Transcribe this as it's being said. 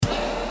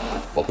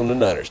Welcome to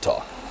Niners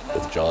Talk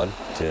with John,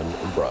 Tim,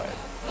 and Brian.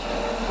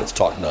 Let's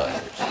talk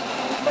Niners.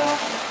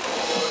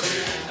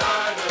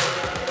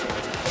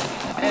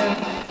 And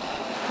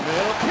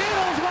Middle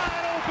Kittle's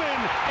wide open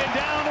and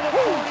down to the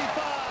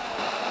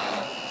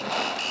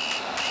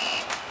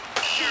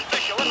 45. Sure,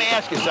 Fisher, let me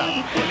ask you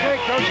something. Hey,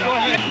 Coach, go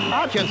ahead.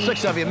 How can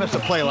 6 of you miss a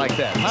play like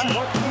that,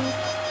 huh?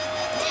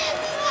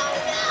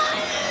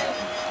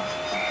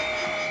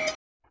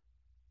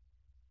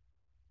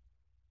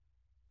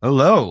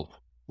 Hello.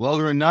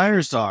 Welcome to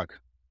Niners Talk.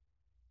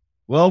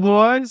 Well,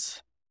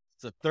 boys,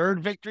 it's the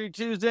third Victory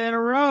Tuesday in a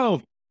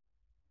row.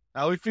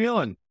 How we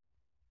feeling?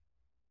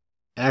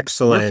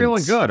 Excellent. We're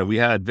feeling good. We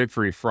had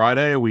Victory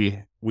Friday.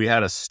 We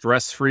had a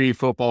stress-free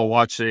football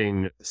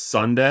watching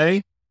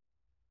Sunday.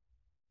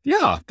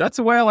 Yeah, that's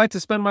the way I like to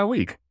spend my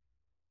week.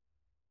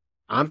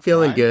 I'm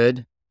feeling Right.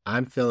 good.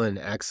 I'm feeling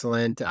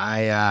excellent.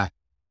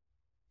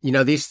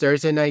 These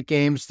Thursday night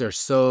games,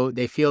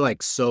 they feel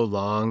like so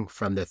long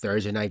from the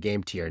Thursday night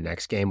game to your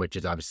next game, which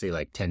is obviously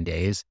like 10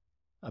 days.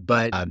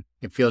 But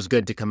it feels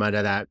good to come out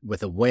of that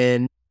with a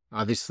win.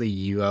 Obviously,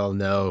 you all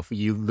know if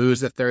you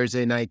lose a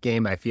Thursday night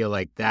game, I feel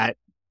like that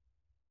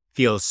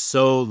feels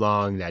so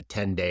long, that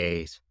 10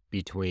 days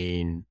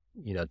between,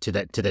 to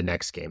the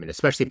next game. And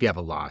especially if you have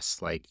a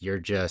loss, like you're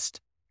just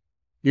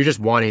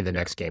wanting the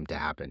next game to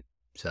happen.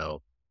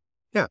 So,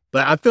 yeah,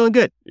 but I'm feeling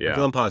good. Yeah. I'm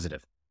feeling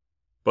positive.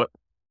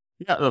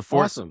 Yeah,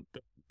 Awesome.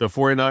 the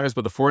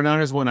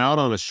 49ers went out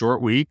on a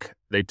short week.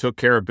 They took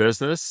care of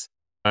business.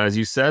 As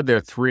you said, they're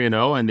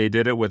 3-0, and they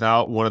did it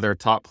without one of their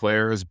top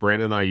players,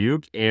 Brandon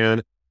Ayuk.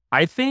 And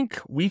I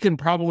think we can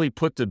probably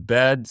put to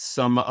bed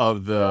some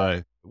of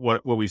the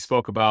what we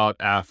spoke about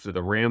after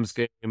the Rams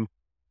game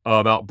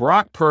about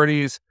Brock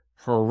Purdy's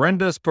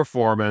horrendous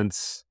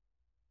performance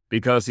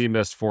because he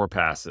missed 4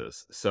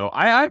 passes. So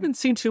I haven't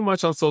seen too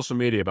much on social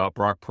media about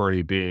Brock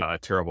Purdy being a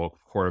terrible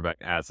quarterback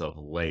as of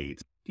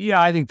late.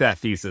 Yeah, I think that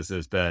thesis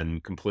has been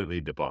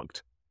completely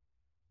debunked.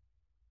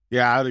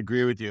 Yeah, I'd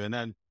agree with you. And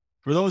then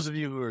for those of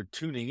you who are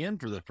tuning in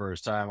for the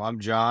first time, I'm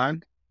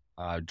John.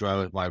 Joined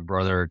with my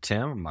brother,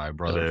 Tim, my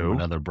brother Hello. from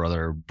another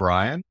brother,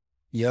 Brian.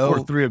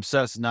 We're 3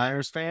 obsessed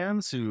Niners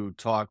fans who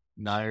talk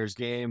Niners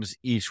games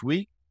each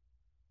week.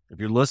 If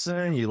you're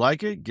listening, you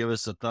like it, give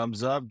us a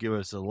thumbs up, give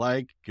us a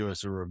like, give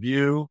us a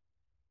review.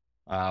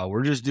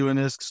 We're just doing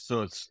this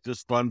so it's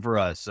just fun for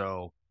us.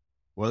 So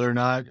whether or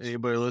not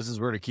anybody listens,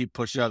 we're going to keep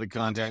pushing out the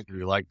content because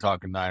we like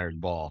talking Niners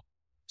ball.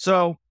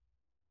 So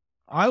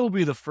I will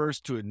be the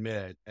first to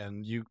admit,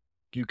 and you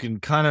can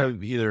kind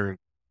of either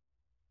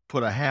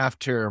put a half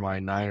tear in my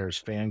Niners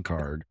fan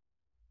card.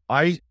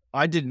 I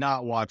did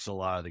not watch a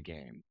lot of the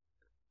game.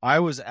 I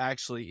was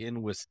actually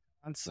in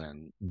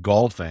Wisconsin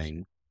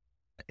golfing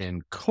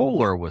in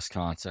Kohler,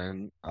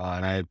 Wisconsin,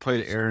 and I had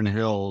played Erin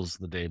Hills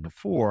the day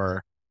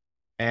before,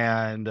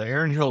 and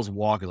Erin Hills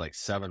walk is like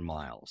 7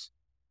 miles.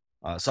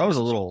 So I was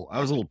a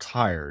little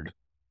tired.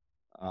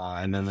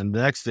 And then the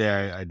next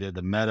day I did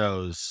the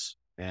Meadows,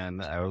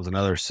 and it was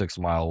another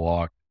 6-mile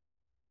walk.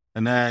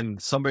 And then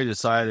somebody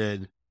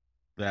decided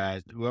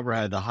that whoever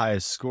had the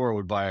highest score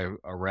would buy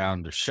a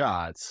round of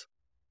shots.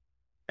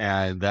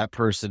 And that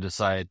person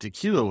decided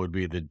tequila would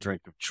be the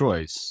drink of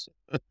choice.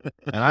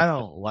 And I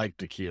don't like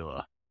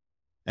tequila.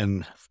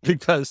 And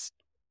because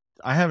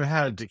I haven't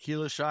had a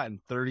tequila shot in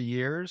 30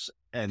 years,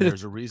 and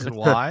there's a reason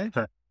why.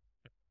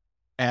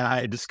 And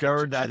I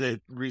discovered that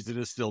the reason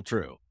is still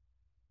true.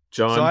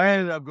 John, So I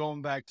ended up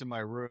going back to my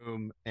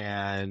room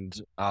and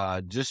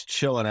just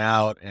chilling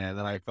out. And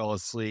then I fell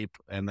asleep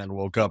and then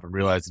woke up and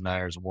realized the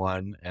Niners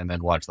won and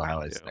then watched the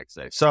highlights the next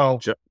day. So,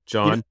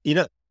 John, You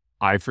know,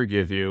 I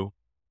forgive you.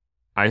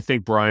 I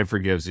think Brian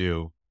forgives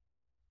you.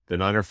 The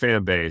Niner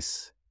fan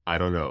base, I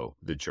don't know.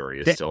 The jury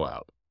is still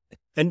out.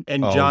 and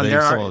John,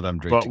 some of them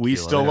drink but we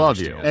tequila, still they love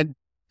you. understand.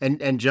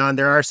 and John,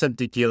 there are some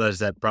tequilas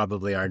that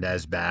probably aren't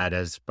as bad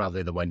as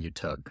probably the one you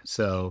took.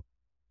 So,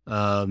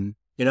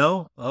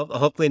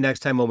 hopefully next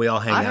time when we all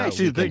hang I out,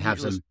 actually we can think have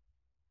it was- some.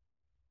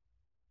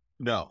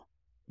 No,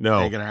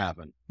 No, ain't going to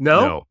happen.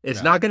 No,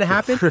 it's no. not going to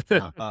happen.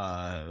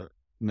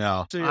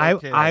 No.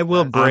 I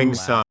will bring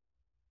some.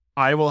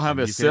 I will have And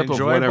a you can sip of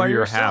enjoy it whatever by you're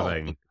yourself.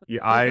 having.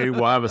 Yeah, I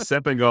will have a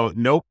sip and go,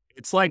 nope,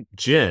 it's like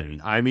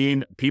gin. I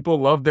mean, people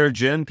love their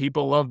gin,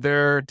 people love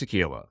their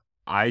tequila.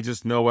 I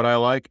just know what I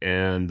like,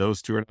 and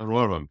those two are not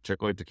one of them,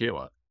 particularly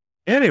tequila.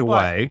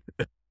 Anyway,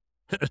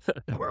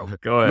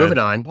 go ahead. Moving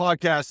on.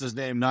 Podcast is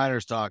named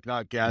Niners Talk,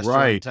 not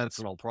Right.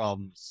 Gastrointestinal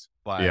Problems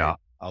by Yeah.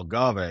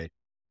 Algave.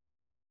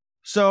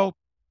 So,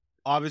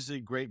 obviously,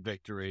 great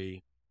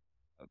victory.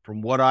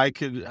 From what I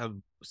could have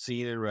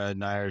seen and read,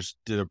 Niners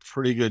did a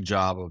pretty good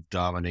job of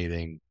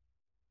dominating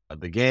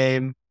the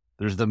game.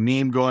 There's the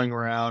meme going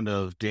around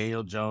of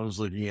Daniel Jones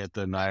looking at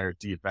the Niners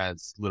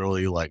defense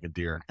literally like a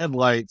deer in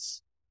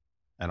headlights.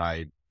 And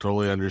I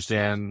totally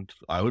understand.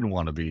 I wouldn't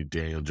want to be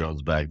Daniel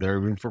Jones back there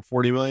even for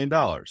 $40 million.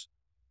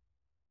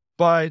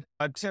 But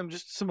Tim,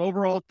 just some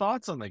overall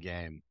thoughts on the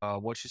game,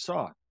 what you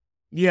saw.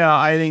 Yeah,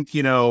 I think,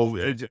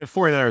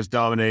 49ers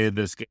dominated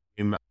this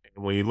game.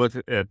 When you look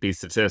at the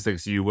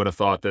statistics, you would have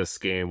thought this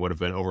game would have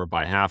been over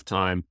by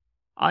halftime.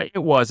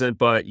 It wasn't,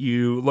 but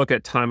you look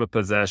at time of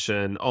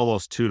possession,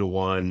 almost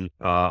 2-1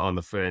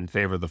 in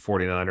favor of the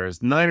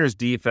 49ers. Niners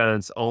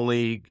defense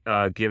only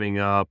giving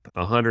up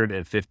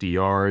 150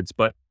 yards.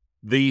 But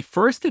the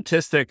first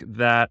statistic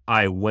that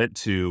I went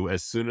to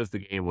as soon as the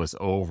game was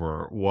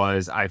over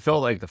was I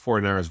felt like the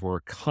 49ers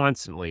were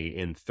constantly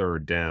in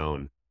third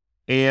down.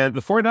 And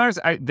the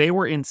 49ers, they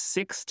were in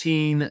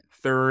 16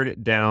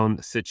 third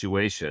down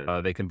situations.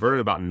 They converted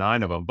about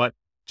 9 of them. But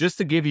just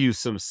to give you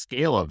some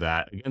scale of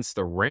that, against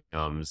the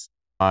Rams,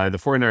 the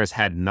 49ers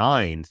had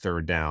 9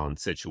 third down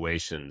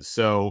situations.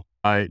 So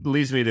it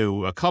leads me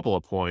to a couple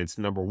of points.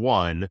 Number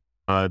one,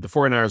 the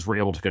 49ers were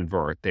able to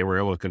convert. They were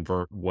able to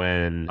convert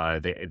when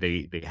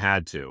they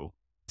had to.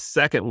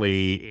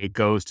 Secondly, it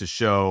goes to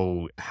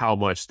show how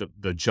much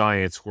the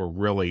Giants were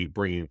really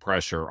bringing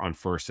pressure on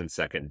first and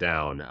second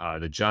down.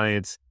 The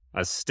Giants,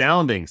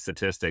 astounding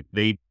statistic,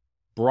 they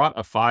brought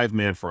a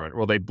 5-man front,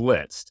 they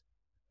blitzed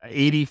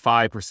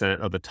 85%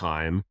 of the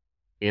time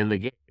in the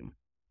game,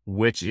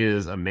 which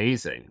is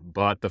amazing.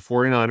 But the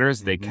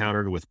 49ers, they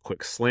countered with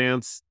quick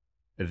slants,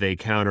 they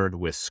countered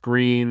with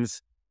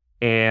screens,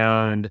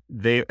 and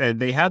they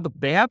had the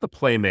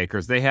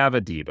playmakers. They have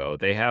a Debo,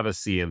 they have a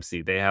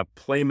CMC, they have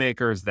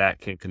playmakers that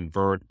can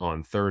convert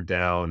on third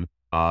down.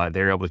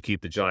 They're able to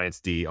keep the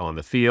Giants D on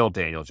the field,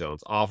 Daniel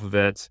Jones off of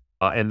it.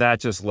 And that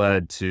just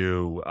led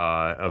to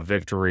a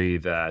victory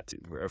that,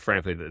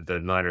 frankly, the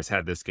Niners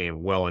had this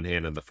game well in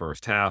hand in the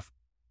first half.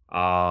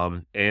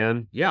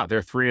 And yeah,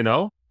 they're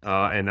 3-0,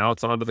 and now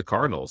it's on to the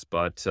Cardinals.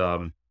 But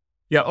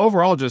yeah,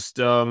 overall,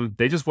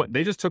 they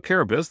just took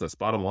care of business.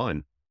 Bottom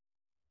line.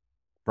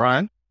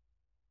 Brian?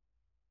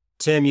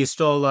 Tim, you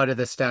stole a lot of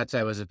the stats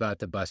I was about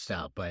to bust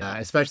out, but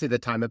especially the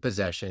time of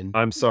possession.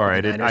 I'm sorry,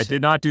 I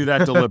did not do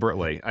that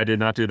deliberately. I did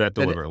not do that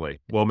deliberately.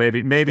 Well,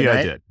 maybe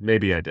I did.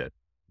 Maybe I did.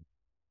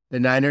 The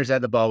Niners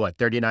had the ball,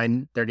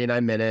 39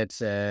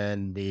 minutes,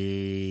 and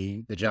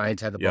the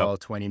Giants had the ball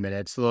 20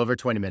 minutes, a little over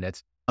 20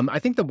 minutes. I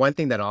think the one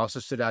thing that also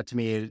stood out to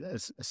me,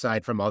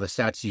 aside from all the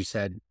stats you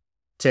said,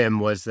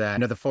 Tim, was that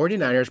the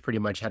 49ers pretty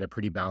much had a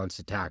pretty balanced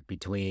attack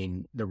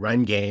between the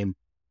run game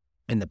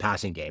and the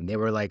passing game. They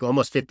were like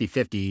almost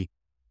 50-50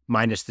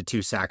 minus the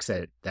 2 sacks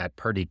that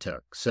Purdy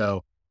took.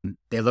 So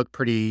they looked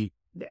pretty...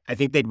 I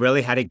think they'd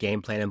really had a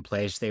game plan in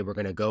place. They were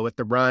going to go with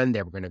the run.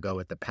 They were going to go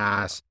with the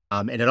pass.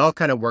 And it all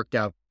kind of worked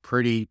out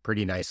pretty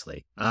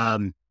nicely.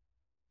 I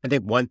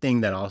think one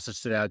thing that also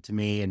stood out to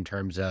me in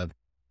terms of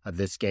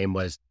this game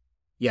was,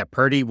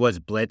 Purdy was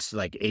blitzed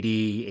like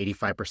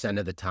 85%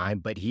 of the time,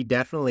 but he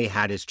definitely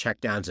had his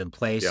checkdowns in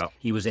place. Yeah.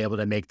 He was able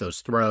to make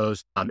those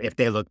throws. If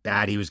they looked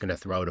bad, he was going to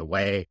throw it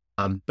away.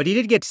 But he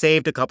did get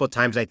saved a couple of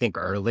times, I think,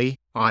 early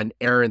on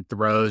errant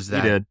throws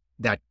that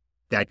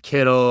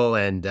Kittle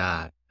and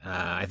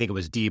I think it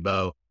was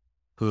Debo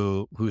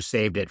who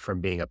saved it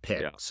from being a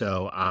pick. Yeah.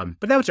 So,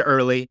 but that was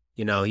early.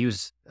 He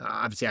was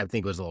obviously, I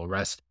think it was a little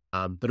rest.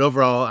 But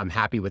overall, I'm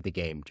happy with the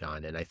game,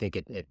 John, and I think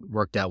it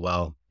worked out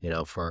well,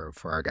 for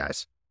our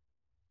guys.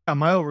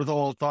 My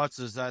overall thoughts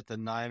is that the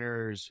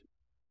Niners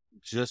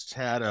just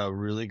had a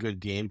really good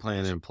game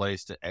plan in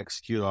place to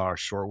execute our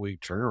short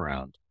week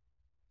turnaround.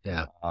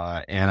 Yeah.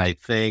 And I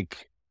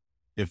think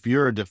if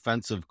you're a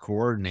defensive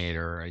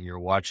coordinator and you're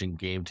watching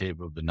game tape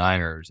of the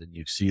Niners and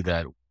you see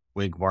that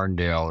Wink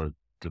Martindale,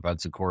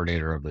 defensive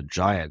coordinator of the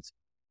Giants,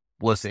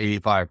 blitz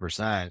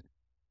 85%,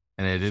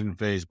 and it didn't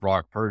phase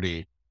Brock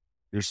Purdy,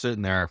 you're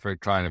sitting there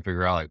trying to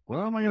figure out, what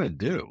am I going to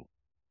do?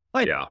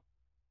 Yeah.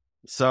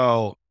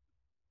 So,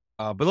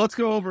 but let's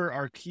go over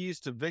our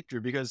keys to victory,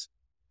 because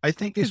I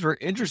think these were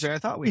interesting. I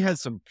thought we had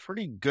some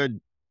pretty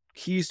good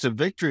keys to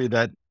victory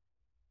that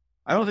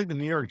I don't think the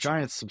New York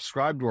Giants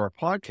subscribed to our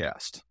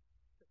podcast.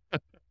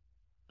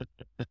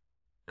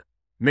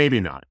 Maybe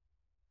not,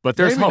 but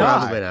there's hope.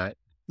 Probably not.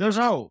 There's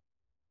hope.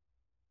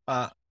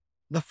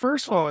 The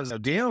first one was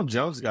Daniel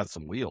Jones got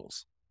some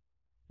wheels.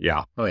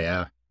 Yeah. Oh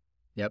yeah.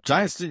 Yep.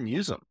 Giants didn't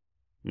use them.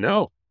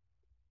 No.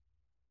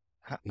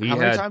 How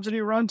many times did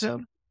he run,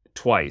 Tim?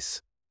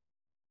 Twice.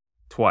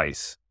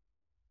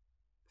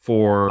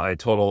 For a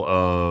total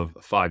of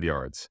 5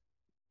 yards.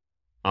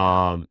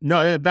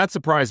 No, that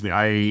surprised me.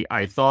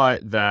 I thought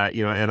that,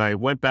 and I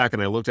went back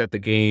and I looked at the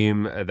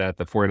game that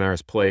the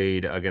 49ers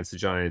played against the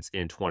Giants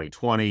in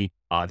 2020.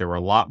 There were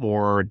a lot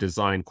more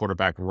designed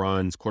quarterback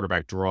runs,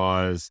 quarterback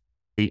draws.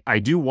 I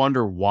do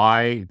wonder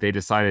why they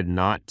decided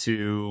not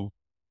to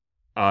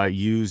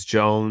use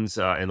Jones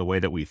in the way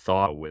that we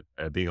thought, with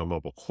being a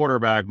mobile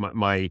quarterback.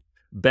 My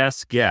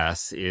best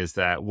guess is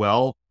that,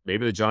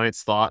 maybe the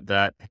Giants thought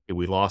that, hey,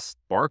 we lost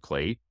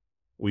Barkley.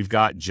 We've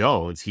got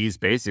Jones. He's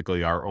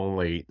basically our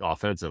only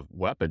offensive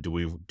weapon. Do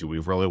we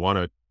really want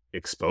to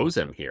expose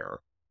him here?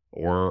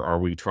 Or are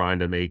we trying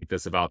to make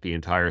this about the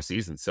entire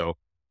season? So,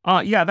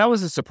 that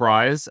was a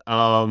surprise.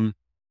 And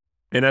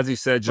as you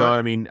said,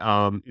 John,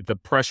 the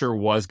pressure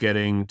was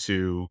getting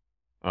to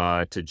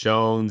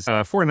Jones.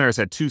 49ers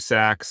had 2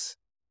 sacks,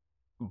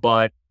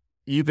 but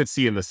you could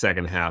see in the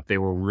second half, they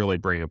were really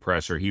bringing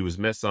pressure. He was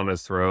missed on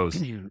his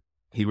throws.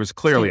 He was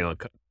clearly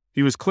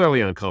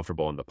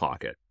uncomfortable in the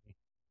pocket.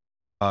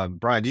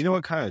 Brian, do you know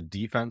what kind of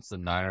defense the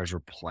Niners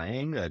were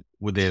playing?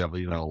 Would they have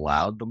even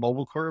allowed the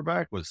mobile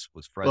quarterback? Was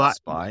Fred Well,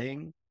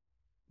 spying?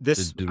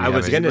 this Did we I have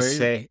was going to anybody?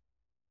 say.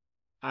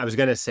 I was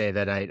going to say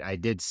that I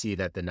did see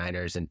that the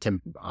Niners, and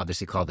Tim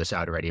obviously called this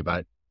out already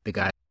about the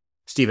guy,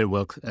 Stephen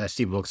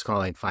Wilkes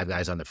calling 5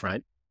 guys on the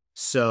front.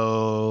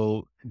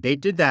 So they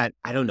did that.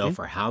 I don't know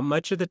for how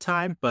much of the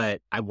time,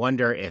 but I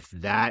wonder if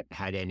that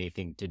had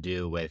anything to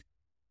do with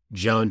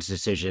Jones'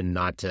 decision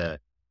not to,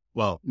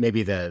 well,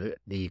 maybe the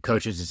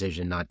coach's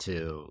decision not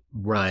to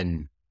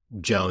run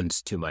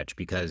Jones too much,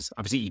 because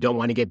obviously you don't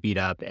want to get beat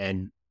up.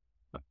 And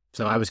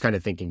so I was kind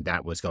of thinking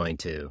that was going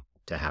to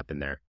happen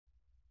there.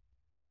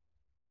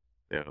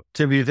 Yeah.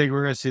 Tim, do you think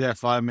we're going to see that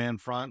 5-man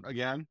front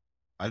again?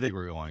 I think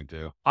we're going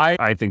to.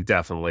 I think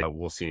definitely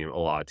we'll see a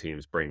lot of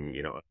teams bring,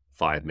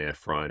 5-man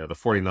front. The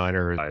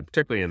 49ers,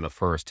 particularly in the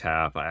first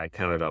half, I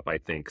counted up, I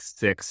think,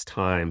 6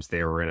 times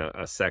they were in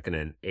a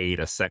 2nd and 8,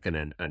 a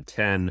 2nd and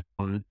 10.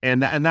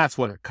 And that's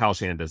what Kyle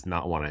Shanahan does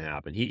not want to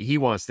happen. He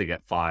wants to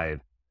get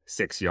 5-6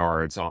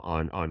 yards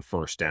on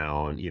first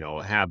down,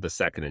 have the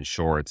 2nd and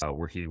shorts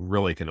where he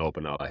really can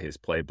open up his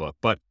playbook.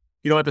 But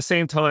at the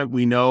same time,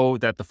 we know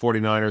that the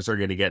 49ers are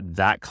going to get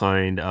that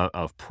kind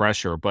of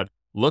pressure, but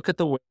look at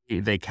the way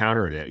they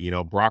countered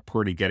it. Brock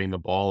Purdy getting the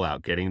ball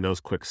out, getting those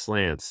quick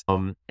slants.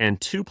 And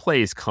 2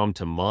 plays come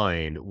to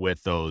mind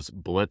with those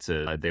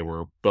blitzes. They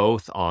were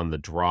both on the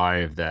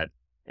drive that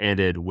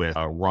ended with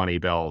Ronnie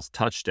Bell's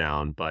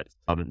touchdown, but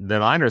the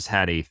Niners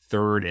had a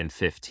 3rd and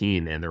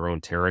 15 in their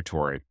own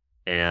territory.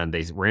 And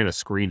they ran a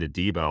screen to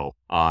Debo,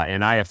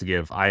 and I have to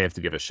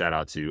give a shout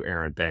out to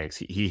Aaron Banks.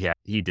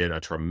 He did a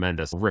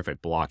tremendous,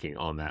 terrific blocking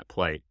on that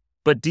play.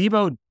 But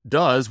Debo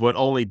does what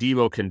only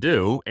Debo can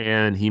do,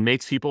 and he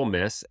makes people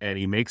miss, and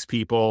he makes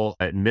people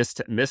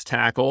miss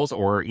tackles,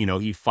 or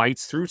he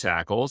fights through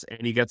tackles,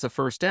 and he gets a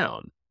first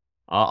down.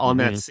 On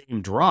that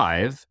same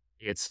drive,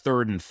 it's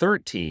 3rd and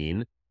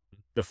 13.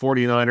 The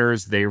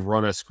 49ers, they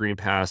run a screen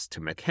pass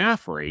to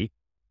McCaffrey.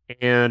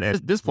 And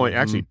at this point,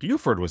 actually,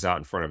 Buford was out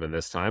in front of him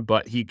this time,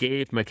 but he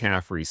gave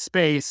McCaffrey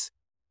space.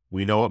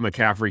 We know what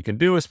McCaffrey can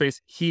do with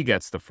space. He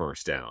gets the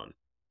first down.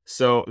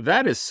 So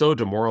that is so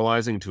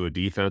demoralizing to a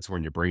defense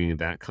when you're bringing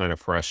that kind of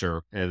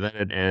pressure. And then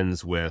it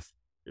ends with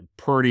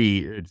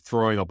Purdy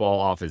throwing a ball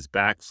off his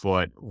back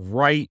foot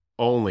right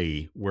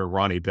only where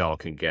Ronnie Bell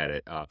can get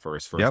it for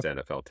his first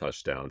NFL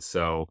touchdown.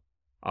 So,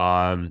 we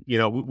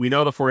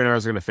know the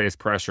 49ers are going to face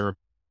pressure,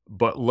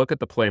 but look at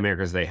the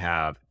playmakers they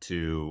have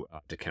to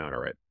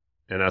counter it.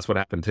 And that's what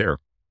happened here.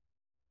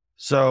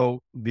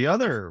 So the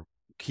other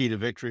key to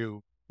victory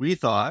we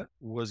thought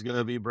was going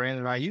to be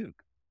Brandon Ayuk.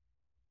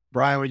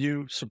 Brian, were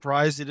you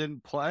surprised he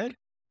didn't play?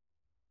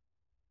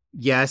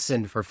 Yes,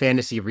 and for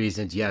fantasy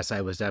reasons, yes,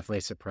 I was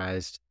definitely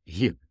surprised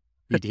he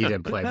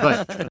didn't play.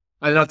 But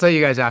and I'll tell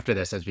you guys after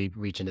this as we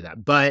reach into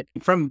that. But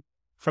from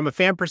a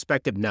fan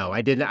perspective, no,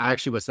 I didn't. I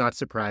actually was not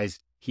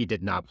surprised he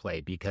did not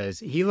play, because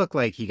he looked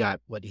like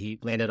he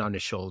landed on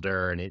his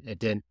shoulder, and it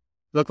didn't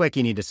look like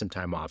he needed some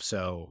time off.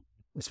 So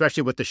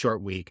especially with the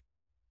short week,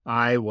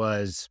 I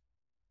was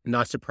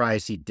not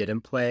surprised he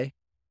didn't play.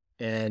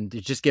 And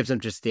it just gives him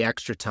just the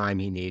extra time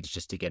he needs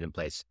just to get in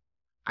place.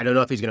 I don't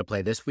know if he's going to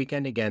play this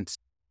weekend against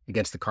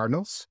the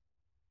Cardinals,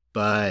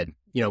 but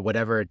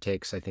whatever it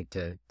takes, I think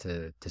to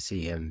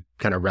see him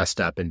kind of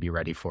rest up and be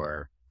ready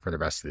for the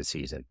rest of the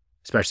season,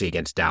 especially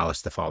against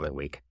Dallas the following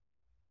week.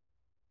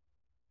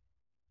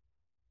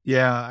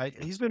 Yeah,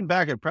 he's been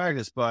back at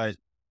practice, but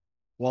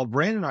while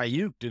Brandon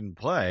Ayuk didn't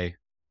play,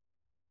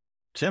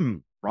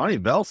 Ronnie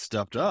Bell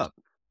stepped up.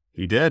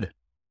 He did.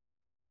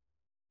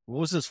 What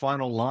was his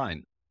final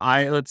line?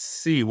 Let's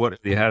see what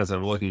he had as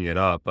I'm looking it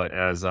up, but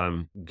as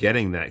I'm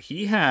getting that,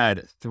 he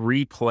had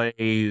 3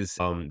 plays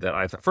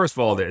that first of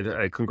all,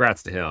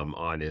 congrats to him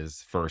on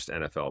his first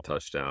NFL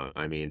touchdown.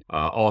 I mean,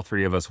 all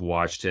 3 of us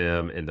watched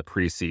him in the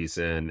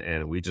preseason,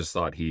 and we just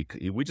thought he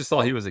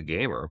was a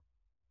gamer.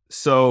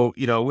 So,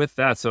 with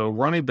that, so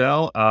Ronnie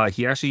Bell,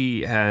 he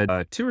actually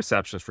had 2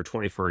 receptions for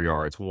 24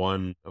 yards.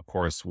 One, of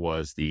course,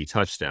 was the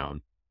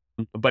touchdown.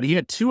 But he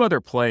had 2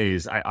 other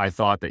plays I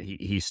thought that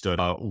he stood.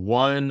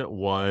 One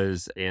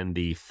was in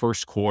the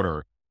first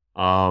quarter,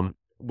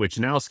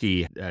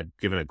 Wichnowski had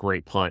given a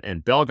great punt,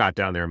 and Bell got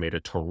down there and made a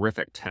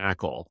terrific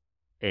tackle.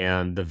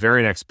 And the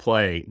very next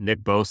play, Nick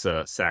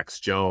Bosa sacks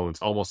Jones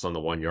almost on the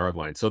 1-yard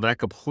line. So that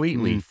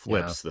completely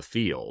flips the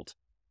field.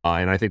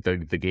 And I think the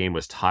game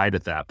was tied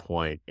at that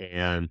point.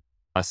 And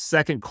a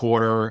second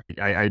quarter,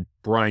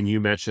 Brian, you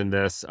mentioned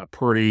this.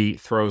 Purdy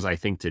throws, I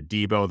think, to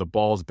Debo. The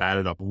ball's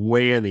batted up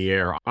way in the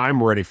air.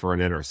 I'm ready for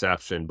an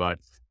interception, but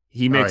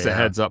he makes a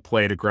heads-up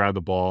play to grab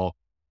the ball.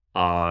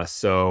 Gold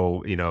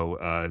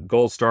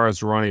stars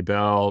to Ronnie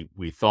Bell.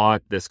 We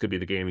thought this could be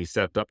the game he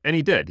stepped up, and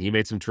he did. He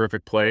made some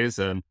terrific plays,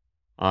 and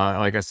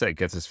like I said,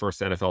 gets his first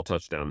NFL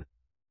touchdown.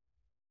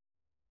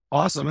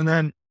 Awesome. And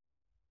then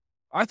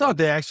I thought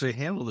they actually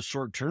handled the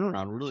short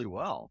turnaround really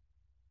well.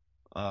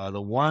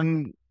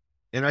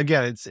 And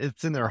again,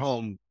 it's in their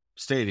home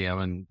stadium,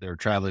 and they're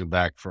traveling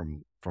back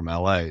from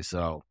LA.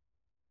 So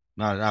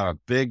not a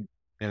big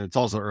and it's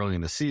also early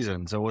in the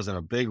season, so it wasn't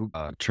a big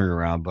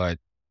turnaround. But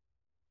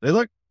they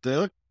look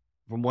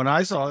from what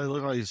I saw, they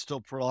look like they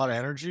still put a lot of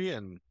energy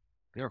and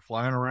they're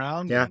flying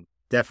around. Yeah, and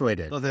definitely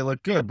did. so they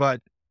look good,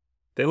 but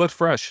They looked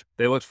fresh.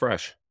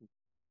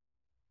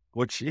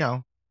 which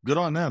good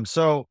on them.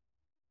 So,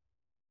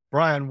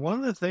 Brian, one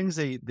of the things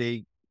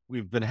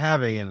we've been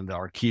having in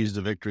our keys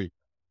to victory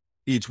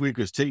each week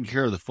is taking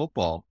care of the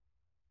football.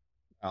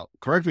 Now,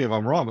 correct me if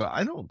I'm wrong, but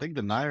I don't think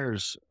the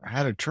Niners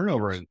had a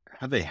turnover.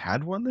 Have they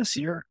had one this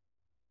year?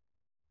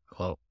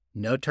 Well,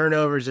 no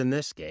turnovers in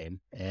this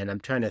game, and I'm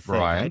trying to think.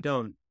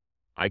 Brian?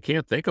 I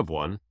can't think of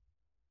one.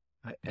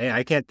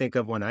 I can't think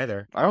of one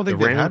either. I don't think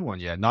they've had one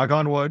yet. Knock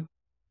on wood.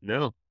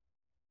 No.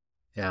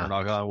 Yeah.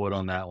 Knock on wood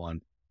on that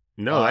one.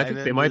 No, I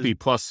think they might be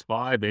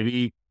 +5,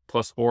 maybe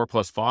 +4,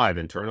 +5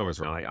 in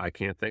turnovers. I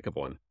can't think of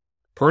one.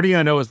 Purdy,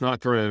 I know, is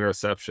not throwing an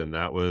interception.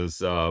 That was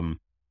being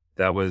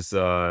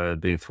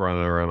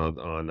thrown around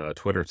on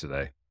Twitter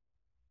today.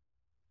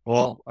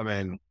 Well, I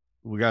mean,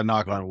 we got to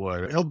knock on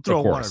wood. He'll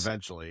throw one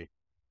eventually.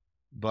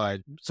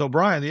 But so,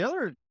 Brian, the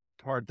other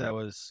part that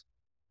was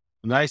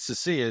nice to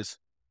see is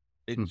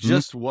it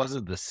just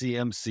wasn't the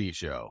CMC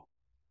show.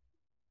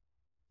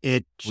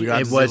 It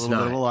was not.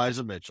 Bit of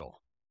Elijah Mitchell.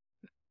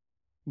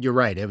 You're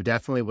right. It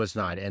definitely was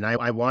not. And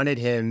I wanted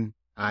him,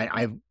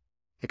 I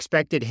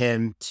expected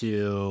him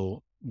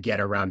to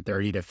get around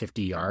 30 to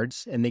 50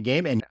 yards in the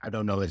game. And I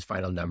don't know his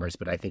final numbers,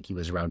 but I think he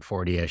was around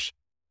 40-ish.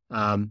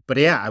 But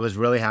yeah, I was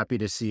really happy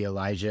to see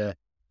Elijah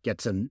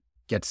get some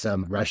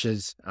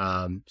rushes.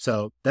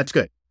 So that's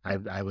good.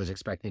 I was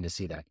expecting to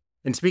see that.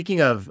 And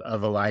speaking of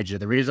Elijah,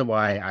 the reason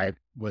why I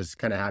was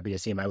kind of happy to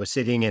see him, I was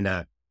sitting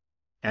at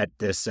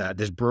this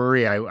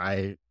brewery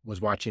I was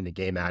watching the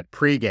game at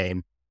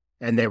pregame,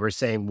 and they were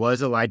saying,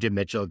 was Elijah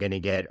Mitchell going to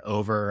get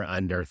over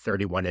under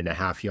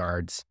 31.5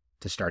 yards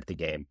to start the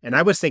game? And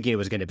I was thinking it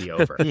was going to be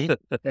over.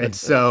 and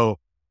so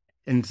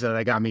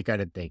that got me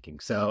kind of thinking.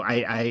 So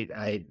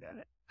I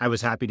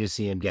was happy to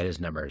see him get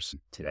his numbers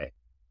today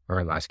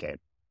or last game.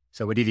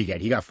 So what did he get?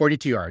 He got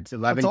 42 yards,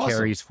 11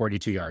 carries,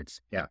 42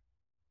 yards. Yeah.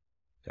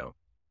 So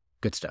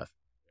good stuff.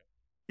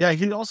 Yeah,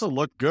 he also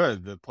looked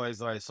good. The plays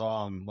that I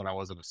saw him when I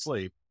wasn't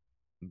asleep,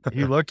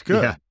 he looked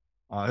good. Yeah.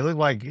 He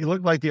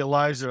looked like the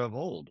Elijah of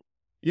old.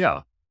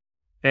 Yeah.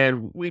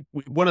 And we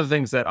one of the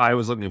things that I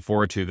was looking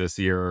forward to this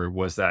year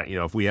was that,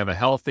 if we have a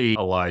healthy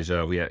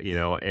Elijah,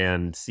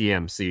 and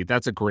CMC,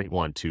 that's a great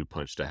 1-2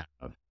 punch to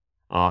have.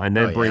 And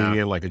then bringing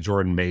in like a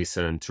Jordan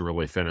Mason to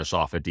really finish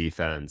off a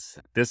defense.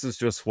 This is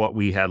just what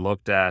we had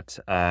looked at,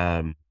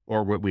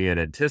 or what we had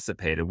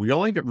anticipated. We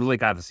only really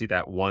got to see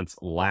that once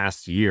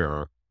last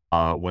year,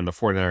 when the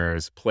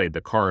 49ers played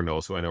the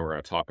Cardinals, who I know we're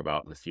going to talk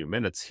about in a few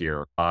minutes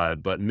here.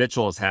 But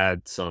Mitchell has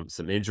had some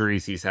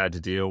injuries he's had to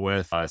deal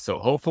with. So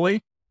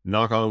hopefully,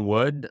 knock on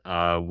wood,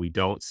 we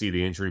don't see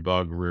the injury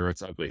bug rear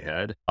its ugly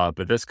head.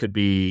 But this could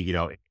be,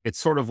 it's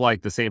sort of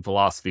like the same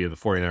philosophy of the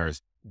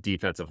 49ers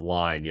defensive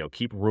line,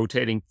 keep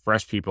rotating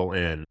fresh people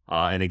in.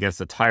 And against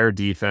a tired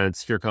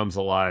defense, here comes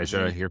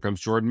Elijah, here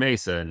comes Jordan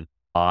Mason,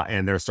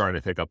 and they're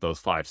starting to pick up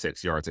those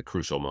 5-6 yards at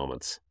crucial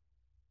moments.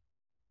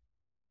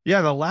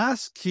 Yeah, the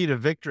last key to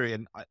victory,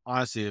 and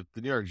honestly, if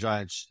the New York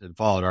Giants had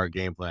followed our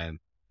game plan,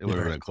 it would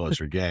have been a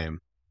closer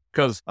game.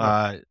 Because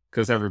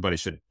everybody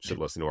should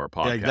listen to our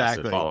podcast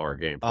and follow our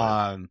game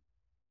plan.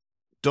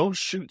 Don't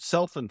shoot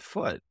self in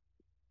foot.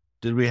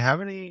 Did we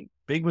have any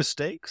big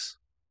mistakes?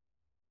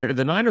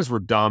 The Niners were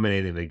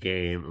dominating the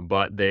game,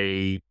 but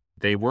they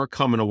were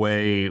coming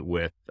away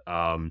with,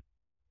 in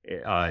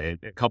a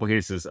couple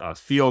cases,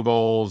 field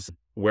goals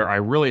where I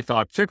really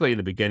thought, particularly in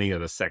the beginning of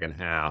the second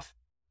half,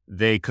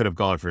 they could have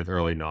gone for an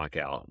early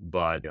knockout,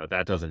 but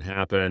that doesn't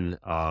happen.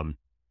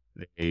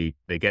 They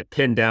get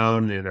pinned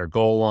down in their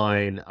goal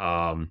line.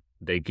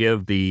 They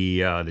give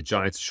the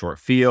Giants a short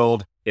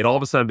field. It all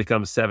of a sudden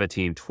becomes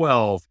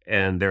 17-12,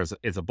 and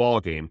it's a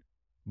ball game.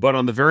 But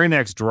on the very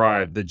next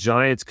drive, the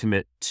Giants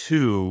commit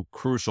 2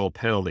 crucial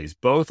penalties,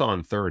 both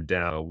on third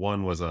down.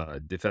 One was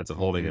a defensive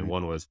holding and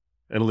one was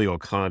an illegal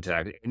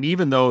contact. And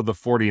even though the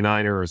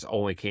 49ers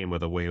only came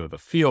away with a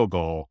field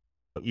goal,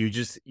 you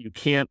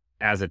can't,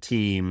 as a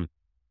team,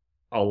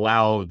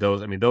 allow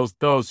those. I mean, those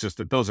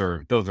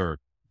are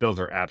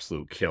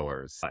absolute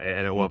killers.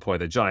 And at one point,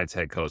 the Giants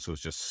head coach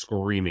was just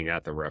screaming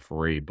at the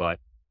referee, but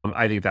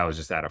I think that was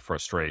just out of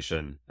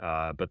frustration.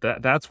 But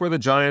that's where the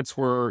Giants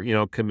were,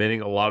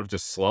 committing a lot of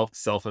just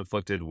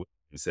self-inflicted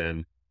wounds.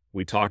 And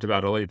we talked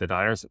about earlier, the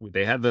Niners,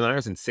 they had the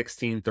Niners in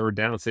 16 third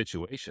down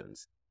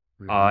situations.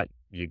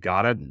 You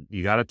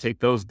gotta take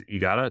those,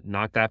 you gotta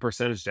knock that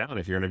percentage down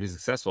if you're going to be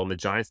successful. And the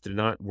Giants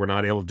were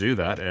not able to do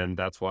that. And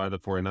that's why the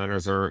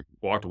 49ers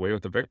walked away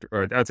with the victory,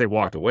 or I'd say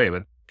walked away,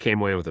 but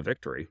came away with a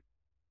victory.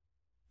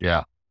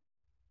 Yeah.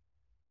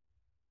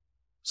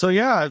 So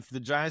yeah, if the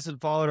Giants had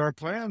followed our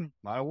plan,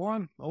 I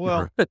won. Oh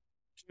well. Tune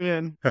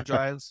in,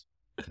 Giants.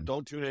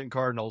 Don't tune in,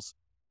 Cardinals.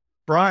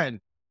 Brian,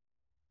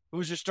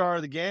 who's your star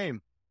of the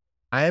game?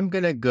 I am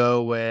going to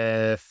go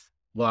with,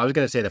 I was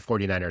going to say the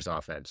 49ers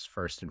offense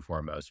first and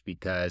foremost,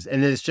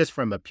 and it's just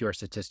from a pure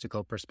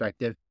statistical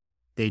perspective.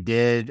 They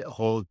did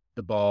hold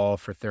the ball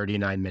for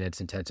 39 minutes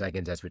and 10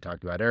 seconds, as we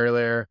talked about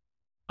earlier,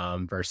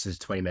 versus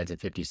 20 minutes and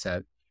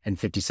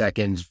 50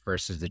 seconds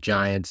versus the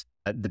Giants.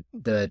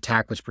 The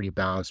attack was pretty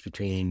balanced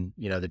between,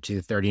 the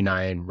two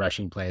 39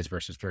 rushing plays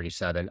versus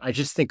 37. I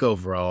just think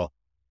overall,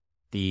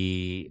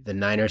 the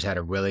Niners had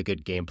a really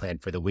good game plan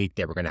for the week.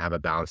 They were going to have a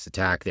balanced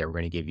attack. They were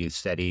going to give you a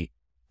steady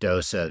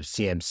dose of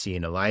CMC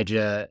and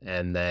Elijah,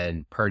 and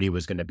then Purdy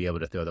was going to be able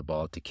to throw the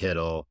ball to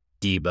Kittle,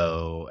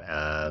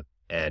 Debo,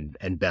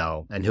 and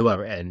Bell, and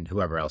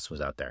whoever else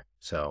was out there.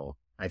 So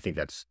I think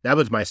that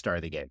was my star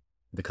of the game,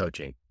 the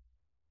coaching.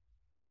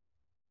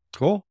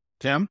 Cool.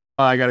 Tim?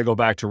 I got to go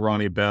back to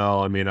Ronnie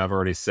Bell. I mean, I've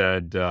already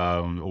said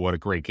what a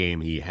great game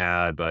he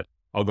had, but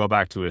I'll go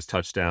back to his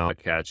touchdown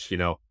catch.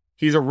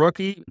 He's a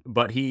rookie,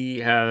 but he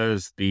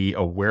has the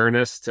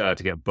awareness to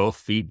get both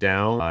feet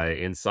down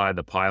inside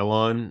the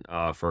pylon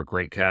for a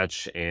great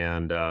catch.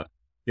 And,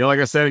 like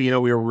I said, we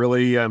were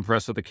really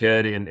impressed with the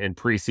kid in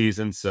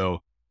preseason,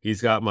 so he's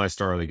got my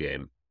star of the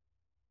game.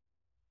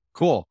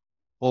 Cool.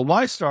 Well,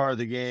 my star of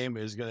the game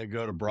is going to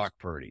go to Brock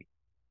Purdy.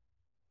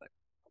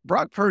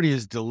 Brock Purdy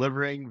is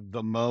delivering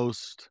the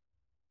most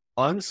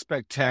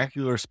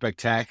spectacular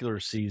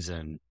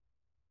season.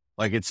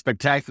 Like, it's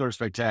spectacular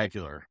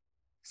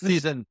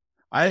season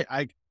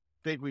I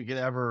think we could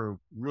ever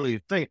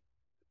really think.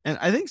 And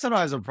I think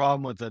sometimes the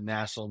problem with the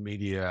national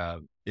media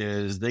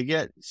is they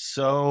get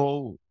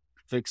so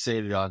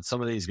fixated on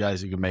some of these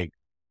guys who can make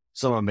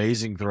some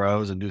amazing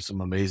throws and do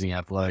some amazing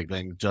athletic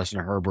things.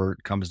 Justin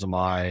Herbert comes to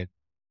mind,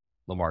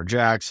 Lamar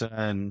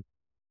Jackson,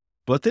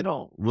 but they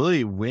don't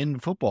really win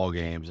football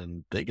games,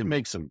 and they can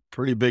make some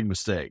pretty big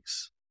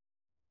mistakes.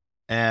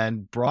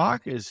 And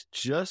Brock is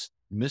just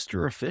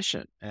Mr.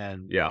 Efficient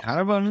and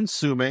kind of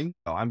unassuming.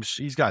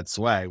 He's got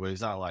swag, but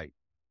he's not like,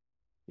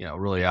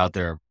 really out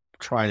there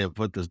trying to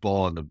put this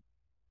ball in the,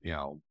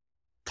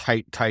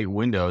 tight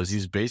windows.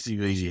 He's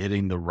basically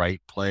hitting the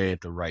right play at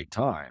the right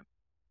time.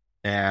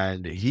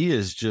 And he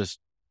is just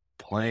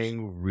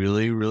playing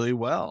really, really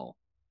well.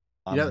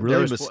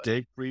 Really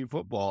mistake-free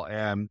football.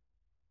 And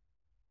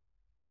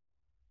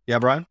yeah,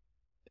 Brian?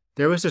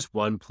 There was this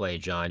one play,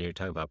 John, you're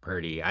talking about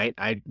Purdy. I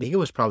think it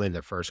was probably in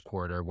the first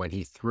quarter when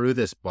he threw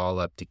this ball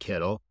up to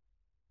Kittle,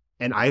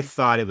 and I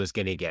thought it was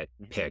going to get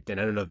picked. And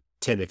I don't know,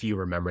 Tim, if you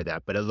remember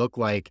that, but it looked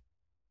like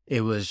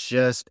it was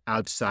just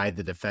outside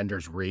the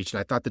defender's reach, and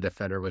I thought the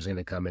defender was going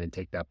to come in and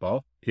take that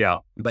ball. Yeah.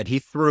 But he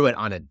threw it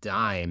on a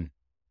dime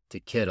to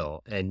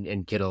Kittle,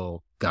 and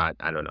Kittle got,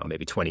 I don't know,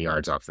 maybe 20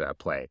 yards off that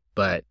play.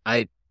 But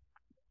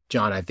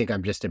John, I think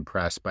I'm just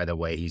impressed by the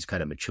way he's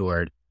kind of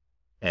matured,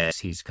 and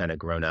he's kind of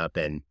grown up,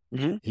 and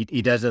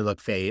he doesn't look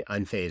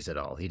unfazed at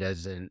all. He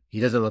doesn't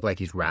look like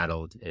he's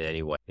rattled in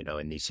any way,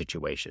 in these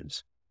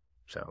situations.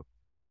 So,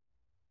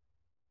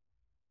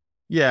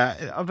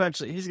 yeah,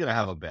 eventually he's gonna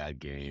have a bad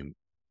game.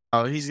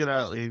 Oh, he's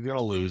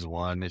gonna lose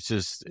one.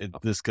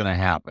 It's gonna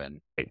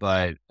happen.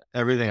 But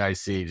everything I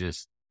see,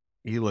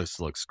 he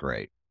looks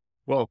great.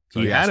 Well,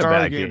 he had a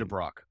bad game to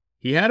Brock.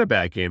 He had a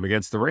bad game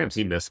against the Rams.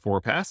 He missed 4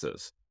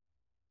 passes.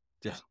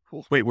 Yeah.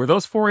 Wait, were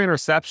those 4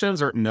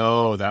 interceptions or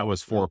no? That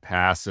was 4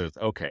 passes.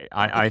 Okay,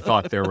 I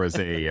thought there was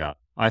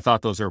I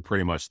thought those are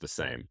pretty much the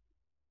same.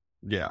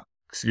 Yeah.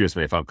 Excuse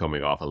me if I'm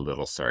coming off a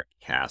little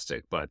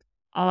sarcastic, but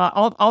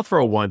I'll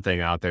throw one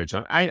thing out there,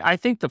 John. I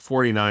think the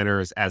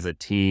 49ers as a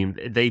team,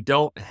 they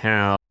don't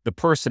have the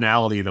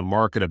personality, the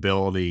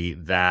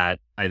marketability that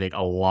I think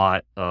a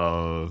lot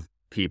of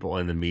people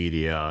in the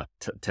media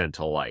tend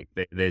to like.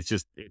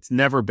 It's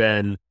never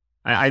been.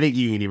 I think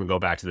you can even go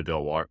back to the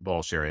Bill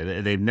Walsh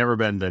area. They've never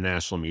been the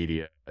national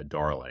media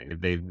darling.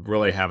 They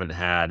really haven't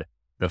had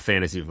the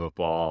fantasy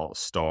football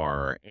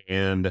star.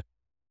 And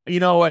you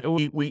know what?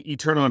 You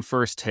turn on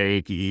First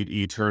Take,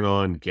 you turn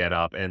on Get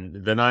Up,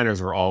 and the Niners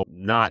are all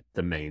not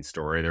the main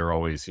story. They're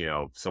always,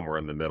 somewhere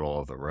in the middle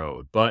of the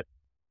road. But,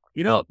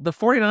 the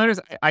 49ers,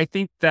 I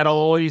think that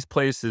always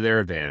plays to their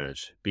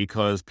advantage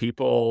because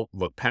people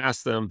look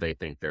past them. They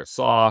think they're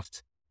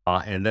soft.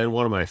 And then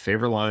one of my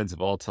favorite lines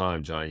of all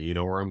time, John, you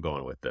know where I'm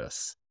going with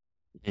this.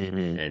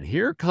 Mm-hmm. And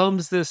here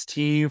comes this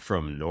team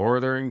from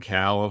Northern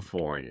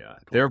California.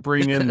 They're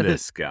bringing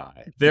this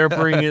guy. They're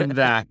bringing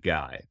that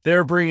guy.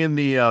 They're bringing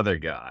the other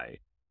guy.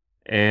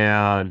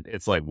 And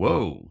it's like,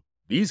 whoa,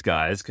 these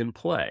guys can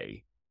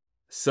play.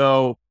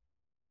 So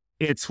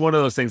it's one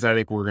of those things I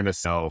think we're going to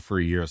know for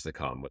years to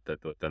come with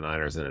the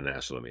Niners and the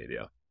national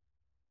media.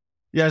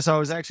 Yeah, so I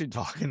was actually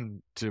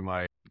talking to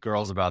my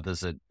girls about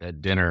this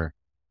at dinner.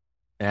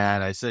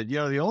 And I said, the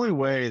only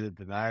way that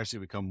the Niners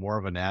can become more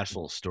of a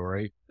national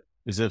story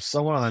is if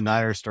someone on the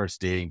Niners starts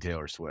dating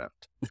Taylor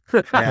Swift.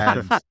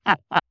 And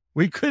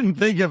we couldn't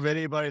think of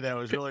anybody that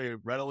was really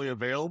readily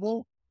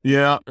available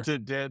to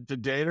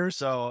date her.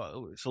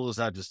 So she'll just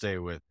have to stay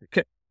with.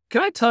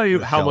 Can I tell you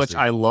how much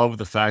I love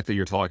the fact that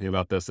you're talking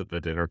about this at the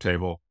dinner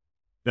table?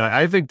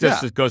 I think this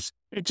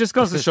just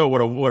goes to show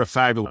what a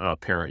fabulous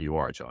parent you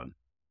are, John.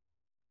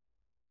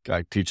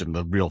 I teach them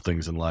the real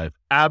things in life.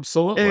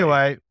 Absolutely.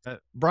 Anyway,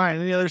 Brian,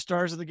 any other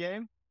stars of the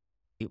game?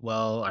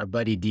 Well, our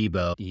buddy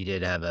Debo, he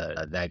did have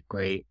that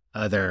great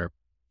other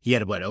he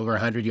had over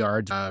 100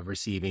 yards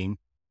receiving.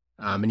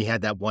 And he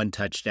had that one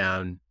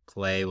touchdown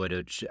play,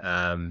 which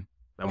I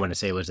want to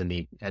say was in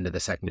the end of the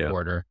second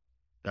quarter.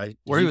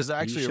 Where he was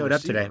actually showed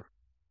up today.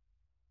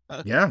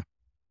 Yeah.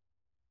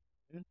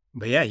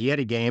 But yeah, he had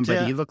a game,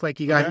 but he looked like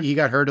he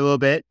got hurt a little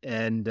bit.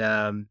 And,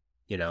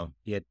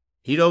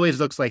 he always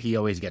looks like he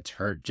always gets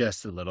hurt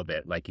just a little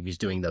bit. Like if he's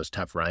doing those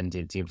tough runs,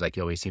 it seems like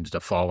he always seems to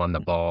fall on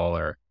the ball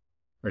or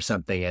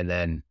something. And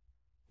then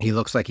he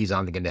looks like he's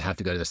going to have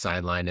to go to the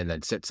sideline and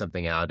then sit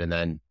something out. And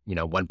then,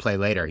 one play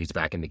later, he's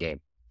back in the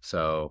game.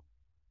 So,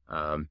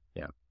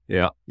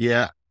 Yeah.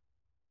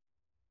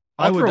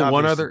 I would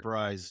not be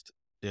surprised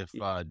if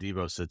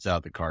Deebo sits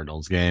out the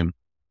Cardinals game.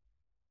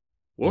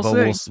 We'll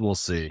see. We'll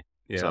see.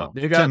 Yeah. So,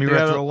 Tim, you want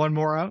to throw one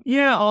more out?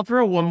 Yeah, I'll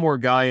throw one more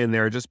guy in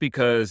there just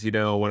because,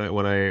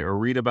 when I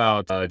read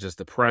about just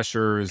the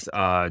pressures,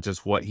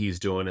 just what he's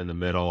doing in the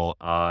middle,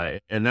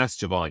 and that's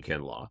Javon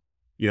Kinlaw.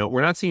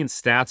 We're not seeing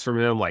stats from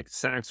him like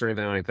sacks or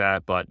anything like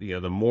that, but,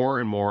 the more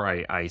and more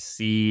I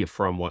see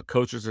from what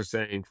coaches are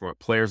saying, from what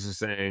players are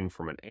saying,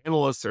 from what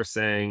analysts are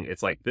saying,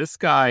 it's like this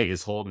guy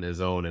is holding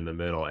his own in the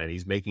middle, and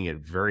he's making it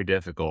very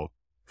difficult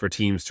for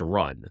teams to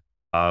run.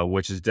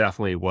 Which is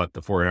definitely what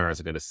the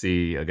 49ers are going to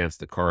see against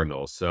the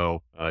Cardinals.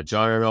 So,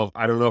 John,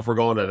 I don't know if we're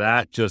going to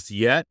that just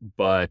yet,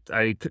 but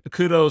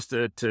kudos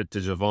to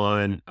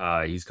Javon.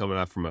 He's coming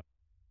up from a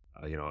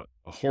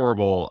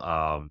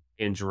horrible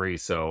injury,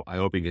 so I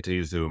hope he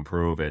continues to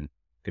improve and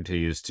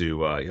continues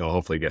to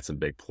hopefully get some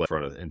big play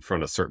in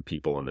front of certain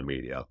people in the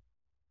media.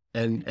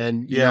 And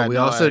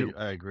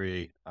I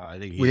agree. I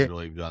think he's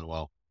really done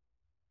well.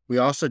 We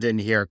also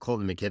didn't hear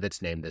Colton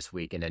McKivitt's name this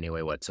week in any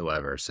way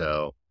whatsoever.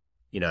 So.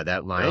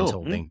 That line's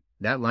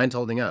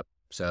holding up.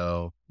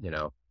 So,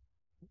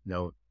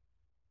 no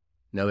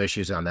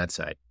issues on that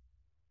side.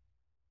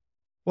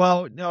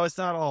 Well, no, it's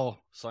not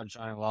all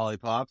sunshine and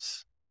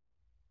lollipops.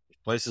 There's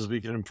places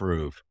we can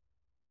improve.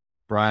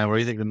 Brian, where do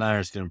you think the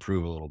Niners can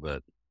improve a little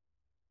bit?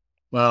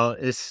 Well,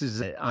 this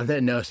is on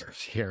that note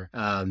here.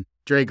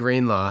 Dre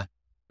Greenlaw,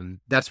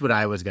 that's what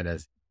I was going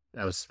to,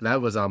 that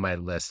was on my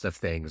list of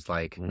things.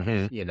 Like,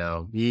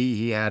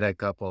 he had a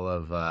couple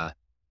of,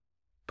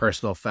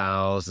 personal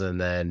fouls, and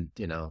then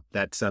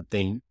that's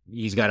something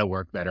he's got to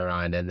work better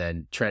on. And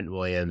then Trent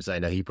Williams, I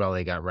know he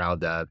probably got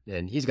riled up,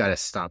 and he's got to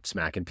stop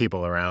smacking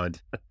people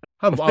around.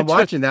 I'm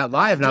watching that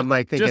live, and I'm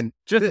like thinking,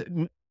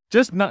 don't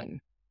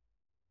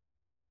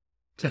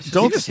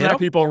smack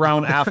people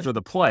around after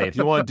the play. If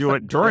you want to do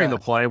it during the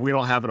play, we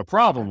don't have a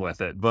problem with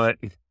it. But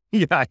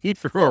yeah, he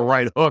threw a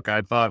right hook.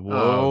 I thought,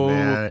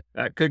 whoa,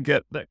 that could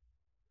get. I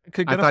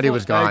thought he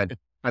was gone.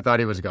 I thought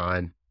he was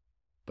gone.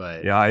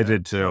 But yeah, I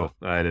did too.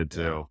 Yeah.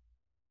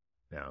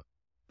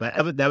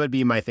 But that would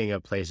be my thing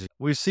of places.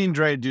 We've seen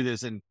Dre do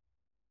this, and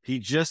he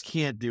just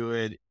can't do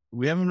it.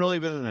 We haven't really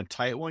been in a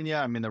tight one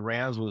yet. I mean, the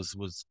Rams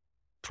was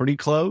pretty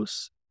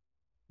close,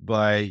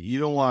 but you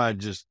don't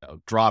want to just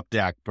drop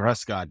Dak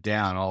Prescott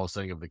down all of a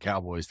sudden give the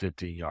Cowboys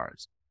 15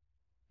 yards,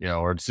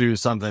 or do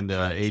something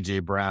to A.J.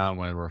 Brown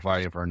when we're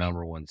fighting for a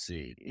number one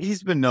seed.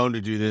 He's been known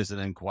to do this and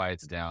then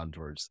quiets down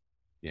towards,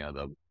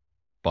 the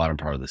bottom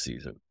part of the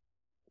season.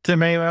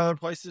 Tim, any other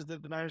places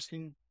that the Niners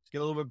can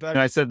get a little bit better?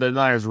 And I said the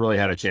Niners really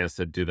had a chance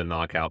to do the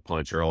knockout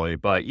punch early,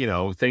 but,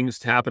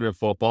 things happen in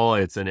football.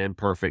 It's an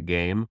imperfect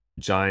game.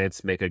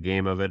 Giants make a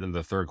game of it in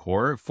the third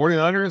quarter.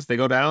 49ers, they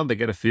go down, they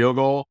get a field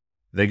goal,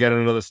 they get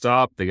another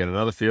stop, they get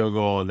another field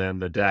goal, and then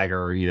the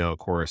dagger, of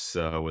course,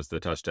 was the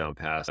touchdown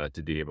pass to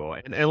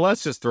Deebo. And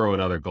let's just throw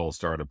another gold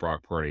star to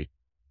Brock Purdy.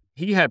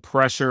 He had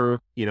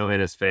pressure, in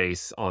his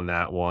face on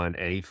that one,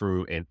 and he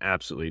threw an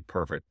absolutely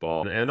perfect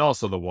ball. And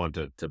also the one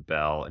to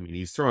Bell. I mean,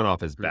 he's throwing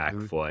off his back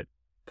foot,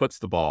 puts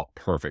the ball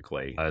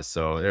perfectly.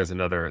 So there's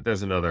another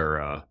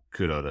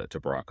kudo to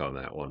Brock on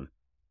that one.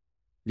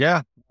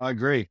 Yeah, I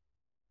agree.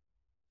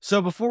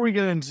 So before we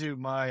get into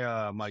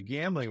my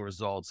gambling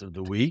results of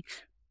the week,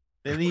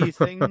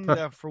 anything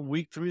from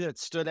week 3 that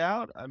stood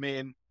out? I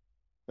mean,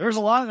 there's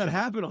a lot that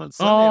happened on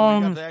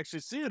Sunday. We got to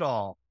actually see it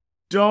all.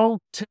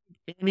 Don't take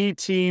any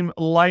team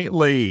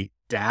lightly,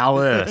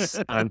 Dallas.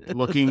 I'm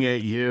looking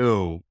at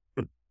you.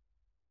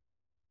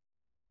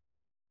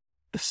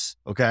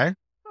 Okay.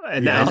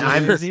 And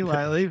I'm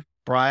lightly.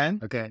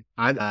 Brian. Okay.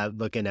 I'm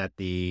looking at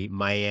the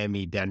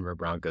Miami-Denver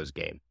Broncos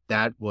game.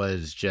 That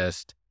was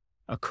just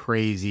a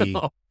crazy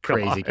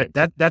game.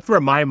 That's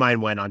where my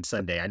mind went on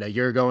Sunday. I know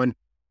you're going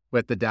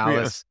with the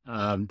Dallas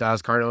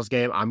Cardinals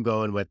game. I'm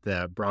going with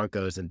the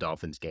Broncos and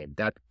Dolphins game.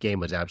 That game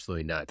was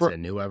absolutely nuts.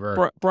 And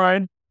whoever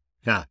Brian.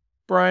 Yeah.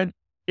 Brian,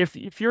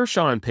 if you're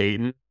Sean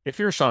Payton,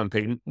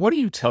 what do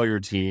you tell your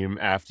team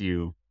after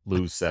you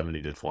lose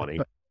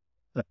 70-20?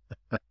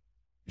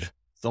 It's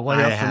the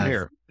way up from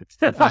here.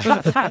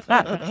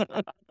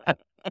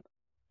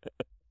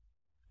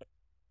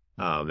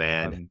 Oh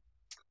man.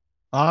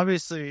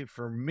 Obviously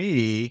for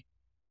me,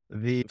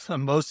 the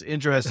most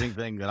interesting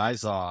thing that I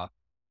saw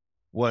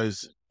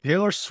was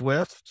Taylor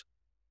Swift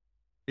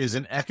is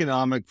an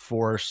economic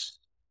force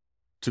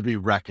to be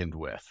reckoned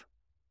with.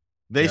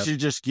 They should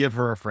just give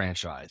her a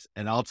franchise.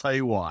 And I'll tell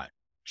you why.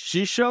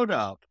 She showed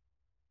up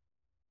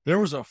There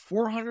was a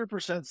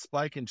 400%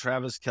 spike in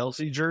Travis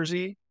Kelce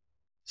jersey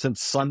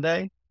since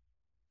Sunday.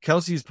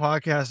 Kelsey's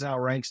podcast now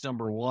ranks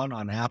number 1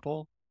 on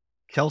Apple.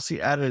 Kelce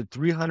added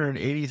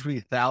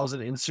 383,000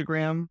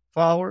 Instagram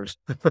followers.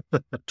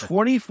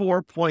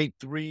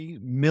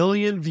 24.3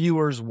 million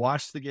viewers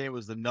watched the game. It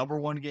was the number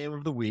 1 game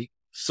of the week.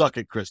 Suck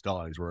it, Chris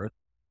Collingsworth.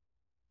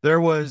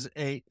 There was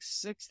a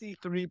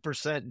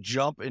 63%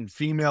 jump in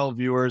female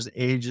viewers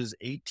ages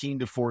 18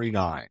 to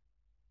 49.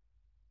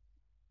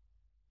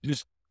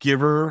 Just give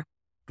her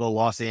the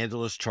Los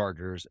Angeles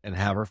Chargers and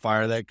have her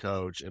fire that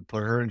coach and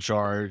put her in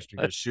charge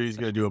because she's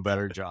going to do a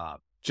better job.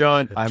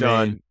 John,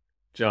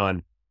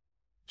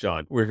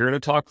 we're here to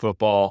talk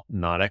football,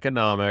 not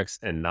economics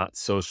and not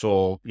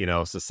social,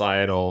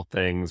 societal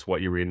things,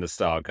 what you read in the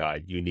style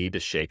guide. You need to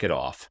shake it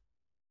off.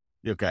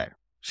 Okay.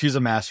 She's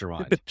a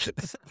mastermind.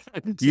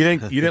 You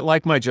didn't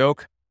like my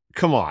joke?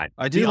 Come on.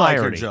 I do like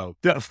your joke.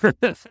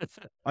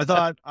 I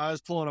thought I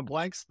was pulling a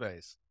blank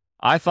space.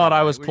 I thought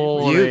I was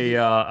pulling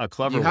a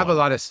clever one. You have a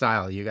lot of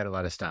style. You got a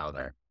lot of style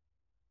there.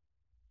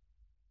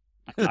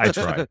 I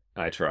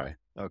try.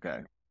 Okay.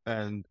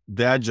 And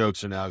dad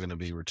jokes are now going to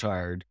be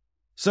retired.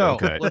 So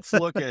let's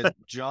look at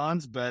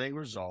John's betting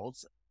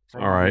results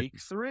from week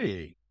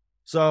 3.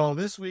 So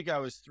this week I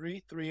was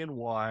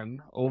 3-3-1.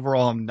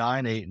 Overall, I'm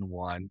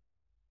 9-8-1.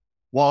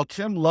 While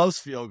Tim loves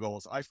field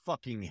goals, I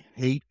fucking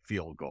hate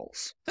field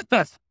goals.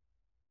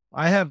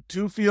 I have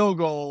 2 field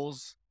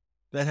goals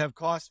that have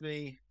cost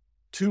me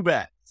 2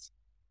 bets.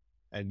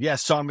 And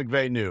yes, Sean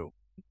McVay knew.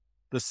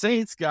 The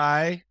Saints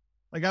guy,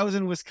 like I was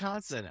in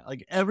Wisconsin,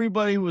 like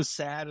everybody was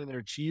sad in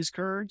their cheese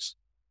curds.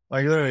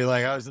 Like literally,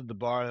 like I was at the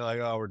bar, and they're like,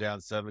 oh, we're down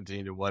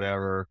 17 to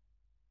whatever.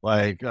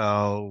 Like,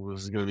 oh,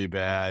 this is going to be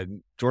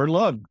bad. Jordan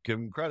Love, give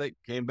him credit,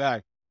 came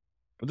back.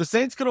 But the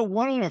Saints could have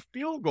won on a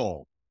field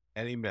goal,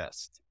 and he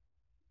missed,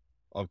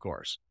 of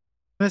course.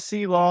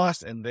 Tennessee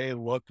lost, and they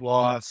looked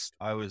lost.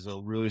 I was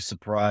really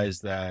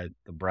surprised that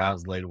the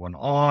Browns laid one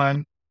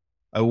on.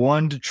 I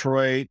won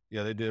Detroit.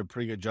 Yeah, they did a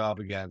pretty good job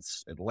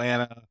against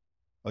Atlanta.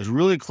 I was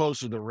really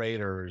close to the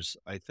Raiders.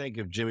 I think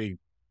if Jimmy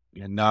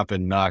had not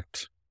been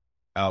knocked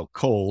out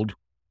cold,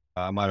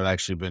 I might have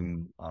actually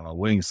been on a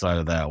winning side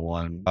of that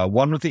one.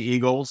 One with the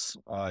Eagles.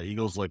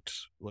 Eagles looked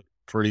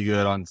pretty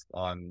good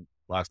on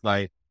last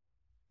night.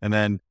 And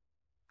then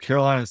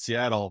Carolina and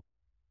Seattle,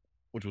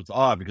 which was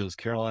odd because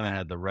Carolina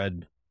had the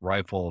red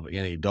rifle of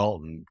Andy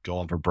Dalton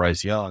going for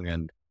Bryce Young,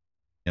 and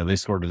they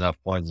scored enough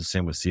points. The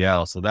same with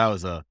Seattle, so that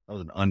was an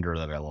under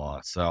that I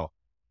lost. So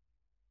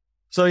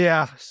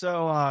yeah.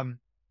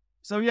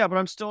 But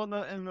I'm still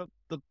in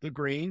the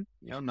green.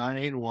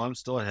 9-8-1, I'm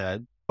still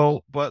ahead.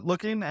 So, but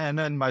looking, and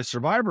then my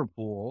survivor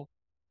pool,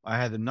 I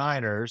had the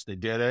Niners. They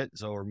did it,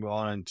 so we're moving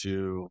on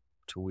to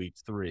week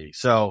 3.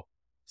 So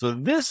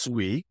this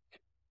week,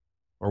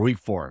 or week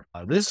 4,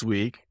 this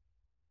week,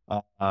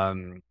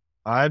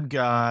 I've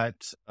got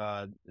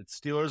it's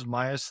Steelers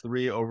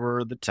 -3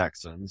 over the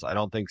Texans. I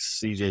don't think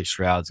C.J.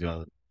 Stroud's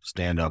going to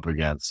stand up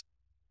against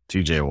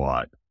T.J.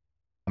 Watt.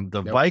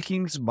 The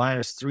Vikings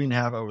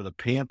 -3.5 over the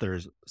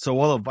Panthers. So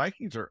while the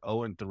Vikings are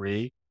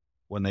 0-3,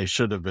 when they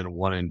should have been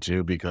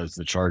 1-2 because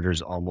the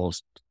Chargers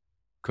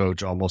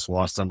coach almost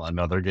lost them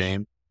another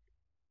game,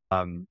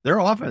 their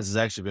offense has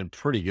actually been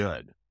pretty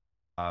good.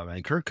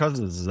 And Kirk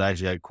Cousins has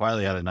actually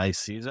quietly had a nice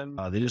season.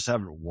 They just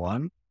haven't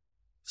won.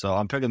 So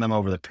I'm picking them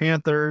over the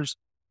Panthers.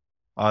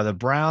 The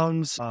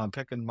Browns, I'm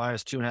picking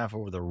 -2.5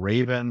 over the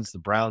Ravens. The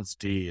Browns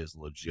D is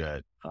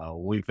legit.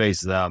 When we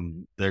face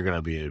them, they're going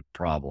to be a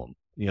problem.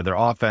 Their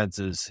offense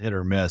is hit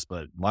or miss,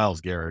 but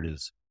Myles Garrett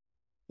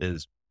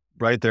is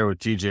right there with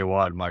TJ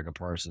Watt and Micah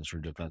Parsons for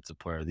Defensive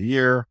Player of the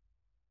Year.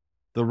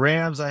 The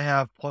Rams, I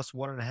have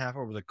 +1.5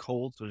 over the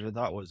Colts, which I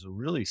thought was a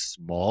really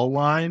small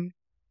line.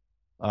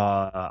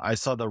 I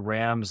saw the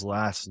Rams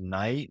last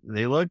night.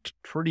 They looked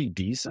pretty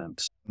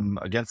decent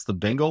against the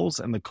Bengals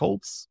and the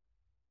Colts.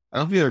 I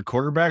don't think their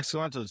quarterback's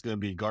going, so it's going to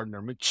be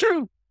Gardner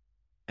Minshew.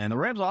 And the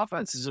Rams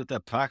offense is with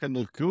that Pack and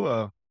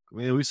Nakua. I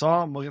mean, we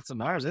saw them against the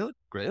Niners. They look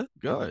great. They look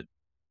good.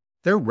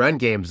 Their run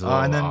game's a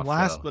little and then off,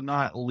 last but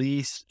not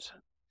least,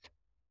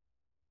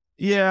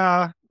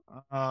 yeah.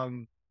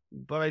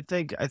 But I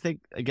think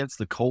against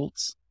the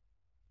Colts,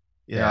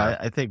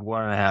 I think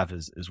 1.5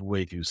 is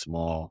way too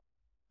small.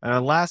 And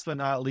then last but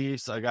not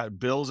least, I got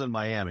Bills in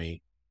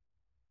Miami.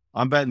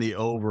 I'm betting the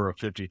over of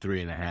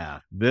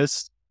 53.5.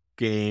 This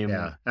game,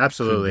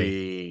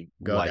 absolutely,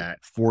 go like that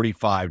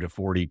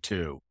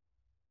 45-42.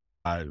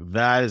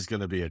 That is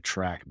going to be a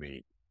track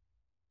meet.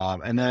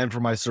 And then for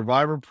my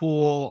survivor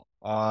pool,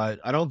 I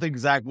don't think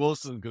Zach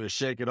Wilson's going to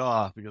shake it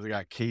off because I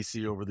got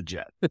KC over the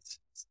Jets.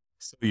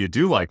 So you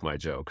do like my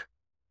joke?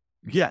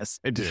 Yes,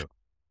 I do.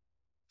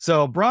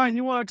 So Brian,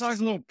 you want to talk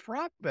a little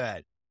prop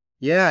bet?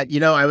 Yeah,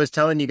 I was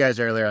telling you guys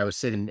earlier, I was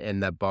sitting in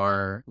the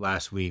bar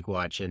last week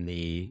watching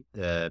the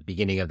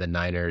beginning of the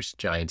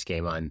Niners-Giants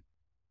game on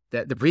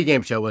the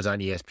pregame show was on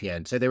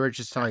ESPN. So they were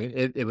just talking,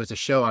 it was a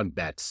show on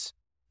bets.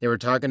 They were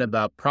talking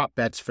about prop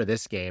bets for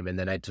this game, and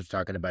then I was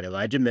talking about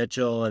Elijah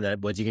Mitchell, and then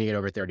was he going to get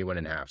over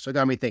 31.5? So it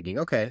got me thinking,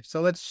 okay,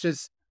 so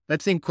let's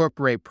let's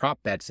incorporate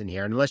prop bets in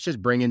here, and let's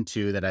just bring in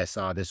two that I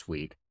saw this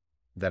week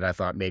that I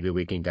thought maybe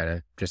we can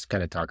kind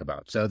of talk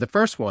about. So the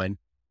first one,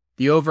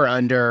 the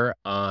over-under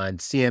on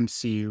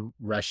CMC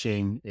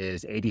rushing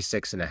is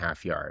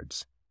 86.5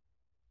 yards,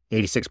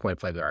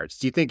 86.5 yards.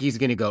 Do you think he's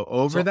going to go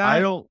over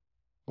that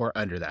or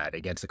under that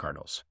against the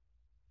Cardinals?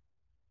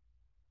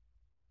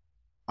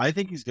 I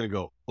think he's going to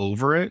go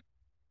over it,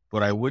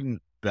 but I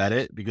wouldn't bet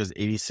it because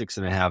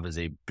 86.5 is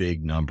a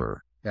big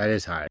number. That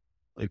is high.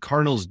 The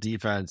Cardinals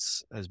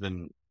defense has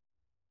been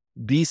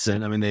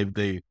decent. I mean,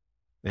 they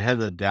had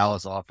the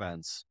Dallas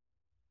offense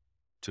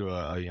to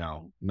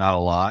not a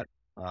lot.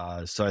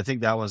 So I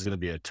think that one's going to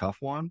be a tough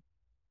one.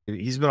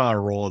 He's been on a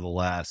roll the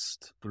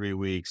last 3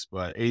 weeks,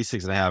 but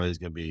 86.5 is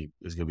going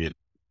to be a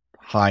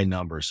high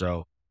number.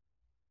 So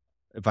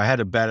if I had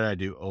to bet it, I'd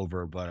do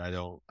over, but I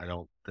don't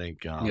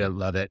think, You don't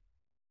love it.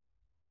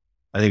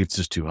 I think it's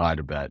just too high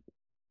to bet.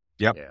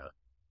 Yep. Yeah.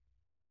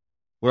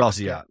 What else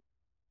you got?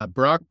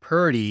 Brock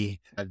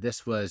Purdy,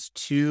 this was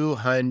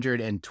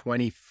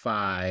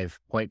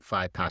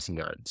 225.5 passing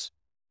yards.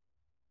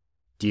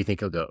 Do you think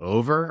he'll go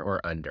over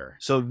or under?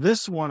 So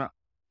this one,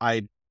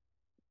 I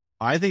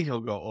think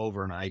he'll go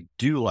over, and I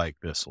do like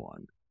this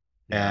one.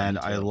 Yeah, and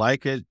I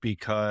like it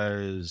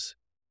because,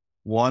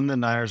 one, the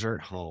Niners are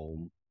at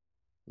home.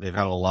 They've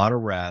had a lot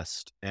of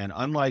rest. And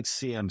unlike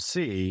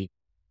CMC,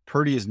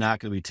 Purdy is not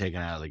going to be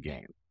taken out of the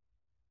game.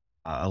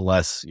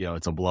 Unless,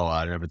 it's a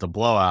blowout. And if it's a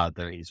blowout,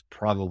 then he's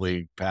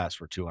probably passed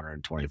for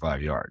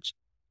 225 yards.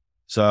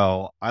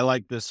 So I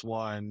like this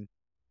one.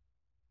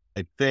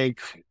 I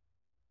think,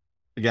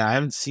 again, I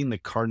haven't seen the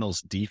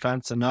Cardinals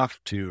defense enough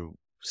to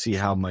see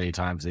how many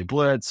times they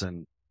blitz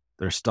and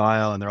their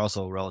style, and they're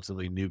also a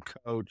relatively new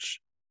coach.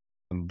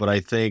 But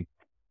I think,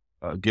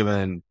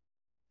 given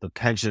the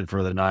penchant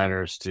for the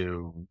Niners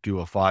to do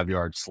a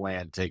 5-yard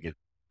slant, take it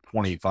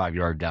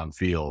 25-yard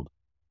downfield,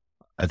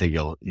 I think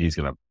he's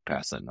going to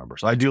pass that number.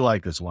 So I do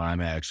like this one. I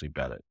may actually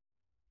bet it.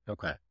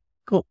 Okay,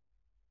 cool.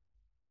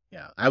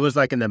 Yeah, I was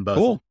liking them both.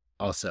 Cool.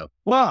 Also,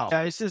 wow.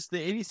 Yeah, it's just the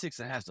 86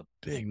 has a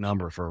big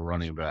number for a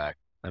running back.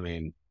 I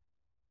mean,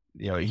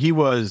 he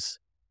was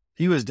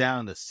down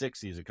in the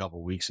 60s a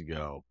couple weeks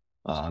ago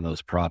on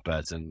those prop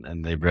bets,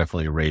 and they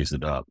definitely raised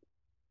it up.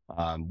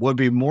 Would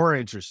be more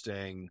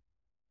interesting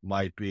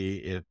might be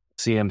if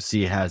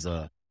CMC has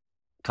a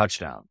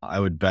touchdown. I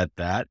would bet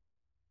that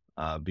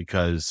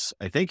because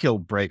I think he'll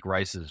break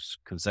Rice's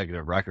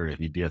consecutive record if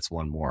he gets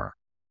one more.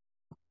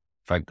 In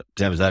fact,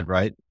 Tim, is that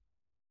right?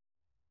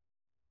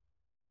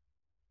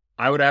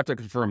 I would have to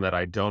confirm that.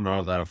 I don't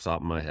know that off the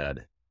top of my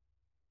head.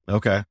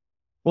 Okay.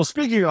 Well,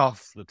 speaking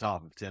off the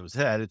top of Tim's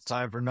head, it's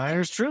time for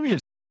Niners trivia.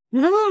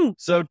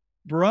 So,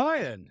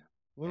 Brian,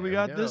 what do we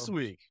got this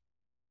week?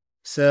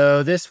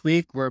 So this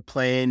week we're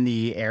playing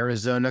the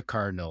Arizona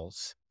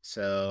Cardinals.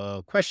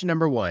 So question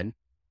number 1,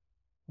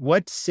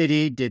 what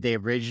city did they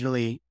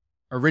originate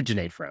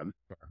from?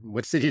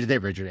 What city did they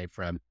originate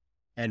from?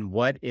 And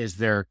what is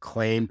their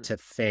claim to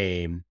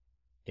fame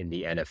in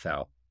the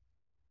NFL?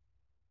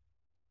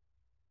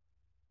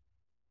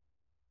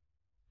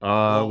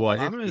 Well,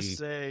 I'm going to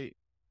say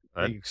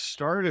they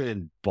started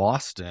in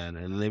Boston,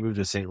 and then they moved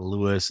to St.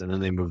 Louis, and then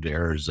they moved to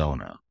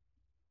Arizona.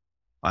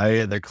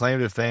 Their claim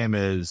to fame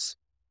is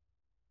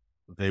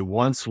they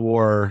once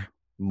wore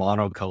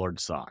monocolored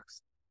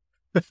socks.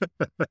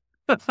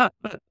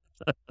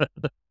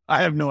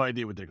 I have no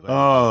idea what they're claiming.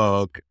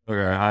 Oh,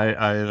 okay.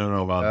 I don't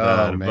know about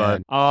that.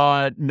 Man.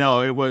 But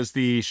no, it was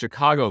the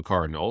Chicago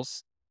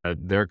Cardinals.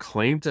 Their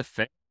claim to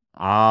fame.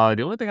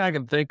 The only thing I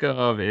can think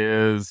of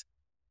is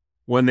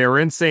when they were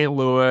in St.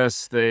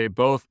 Louis,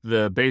 both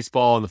the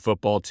baseball and the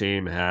football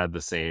team had the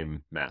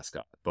same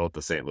mascot, both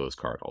the St. Louis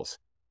Cardinals.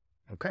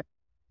 Okay.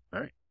 All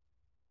right.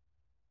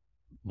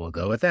 We'll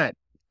go with that.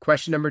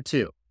 Question number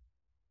 2.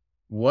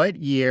 What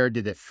year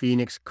did the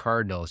Phoenix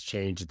Cardinals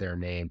change their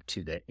name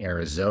to the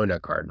Arizona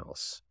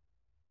Cardinals?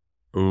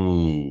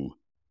 Ooh.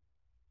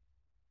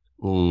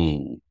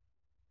 I'm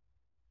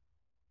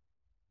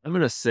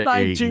going to say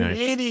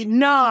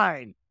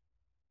 1989.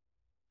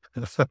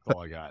 That's all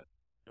I got.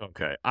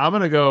 Okay. I'm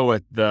going to go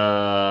with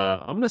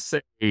I'm going to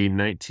say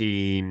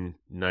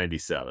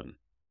 1997.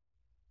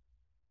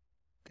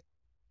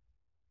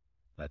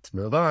 Let's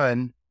move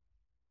on.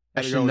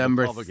 Question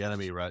number Public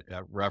Enemy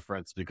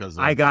reference because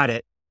I got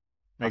it.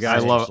 I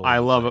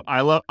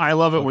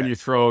love it when you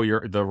throw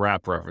the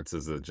rap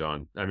references at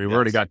John. I mean, we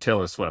already got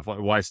Taylor Swift.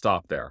 Why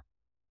stop there?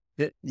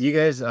 You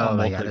guys, oh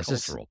my God,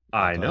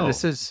 I know.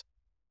 This is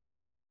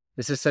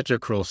such a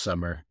cruel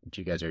summer that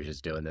you guys are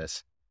just doing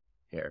this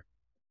here.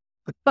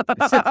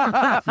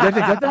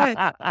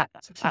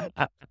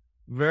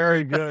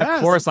 Very good.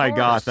 Of course, I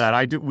got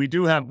that. We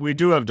do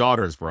have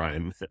daughters,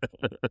 Brian.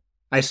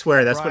 I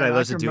swear, that's Brian, what I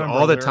listen to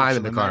all the time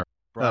in the car.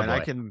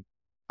 Brian,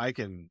 I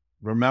can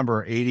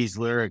remember 80s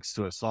lyrics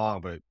to a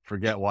song, but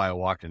forget why I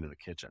walked into the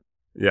kitchen.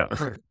 Yeah.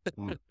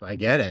 I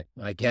get it.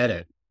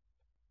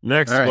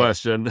 Next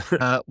question.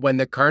 When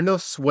the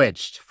Cardinals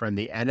switched from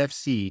the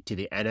NFC to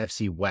the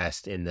NFC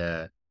West in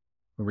the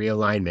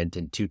realignment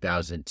in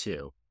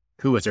 2002,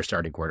 who was their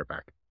starting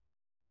quarterback?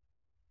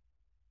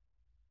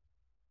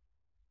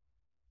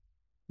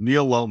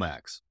 Neil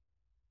Lomax.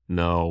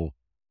 No.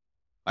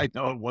 I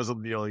know it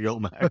wasn't Neil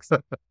Lomax.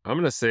 I'm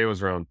going to say it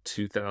was around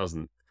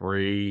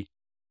 2003.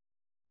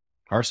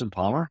 Carson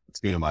Palmer? That's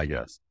being my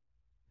guess.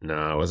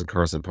 No, it wasn't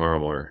Carson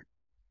Palmer.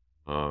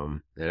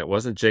 And it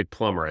wasn't Jake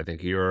Plummer. I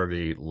think he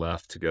already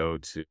left to go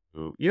to,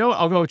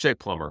 I'll go with Jake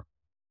Plummer.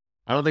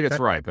 I don't think it's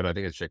right, but I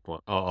think it's Jake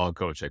Plummer. I'll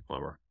go with Jake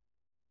Plummer.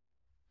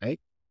 Right.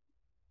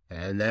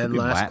 And then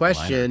last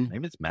question. Leonard.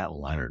 Maybe it's Matt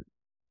Leonard.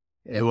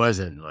 It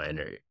wasn't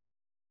Leonard.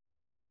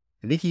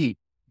 I think he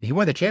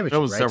won the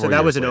championship, right? So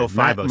that was in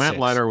 05, Matt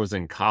Leonard was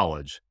in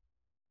college.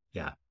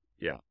 Yeah.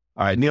 Yeah.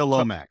 All right, Neil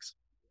Lomax.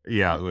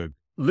 Yeah.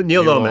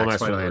 Neil Lomax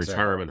from the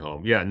retirement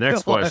home. Yeah,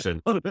 next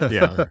question.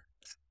 Yeah.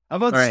 How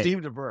about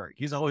Steve DeBerg?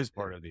 He's always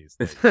part of these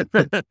things.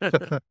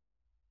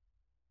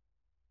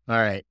 All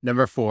right,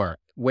 number 4.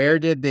 Where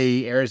did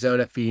the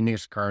Arizona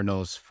Phoenix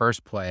Cardinals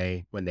first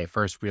play when they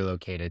first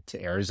relocated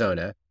to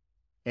Arizona?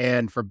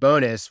 And for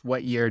bonus,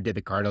 what year did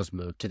the Cardinals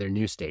move to their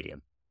new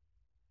stadium?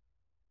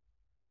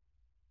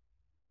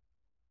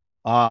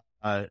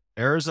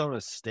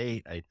 Arizona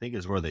State, I think,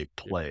 is where they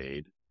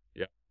played.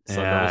 Yeah.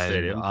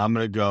 Stadium. I'm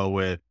going to go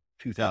with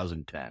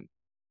 2010.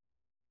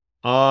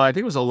 I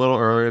think it was a little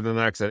earlier than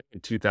that, because in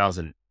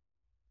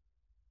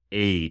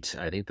 2008,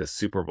 I think the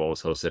Super Bowl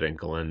was hosted in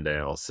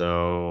Glendale.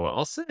 So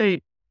I'll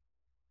say,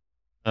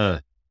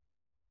 I'll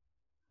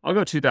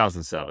go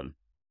 2007.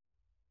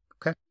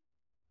 Okay.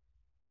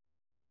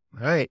 All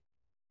right.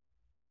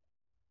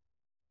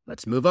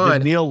 Let's move on.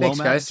 Did Neil Thanks,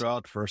 Lomax guys. throw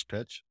out the first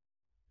pitch?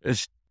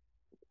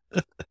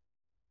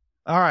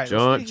 All right.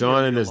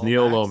 John and his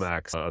Neil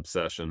Lomax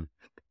obsession.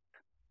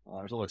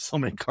 There's only so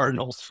many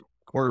Cardinals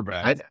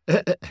quarterbacks.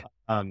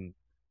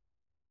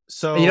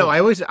 So I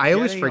always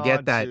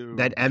forget that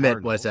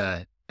Cardinals.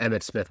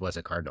 Emmett Smith was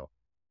a Cardinal.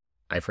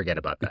 I forget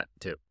about that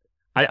too.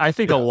 I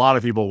think a lot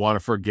of people want to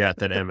forget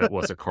that Emmett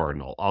was a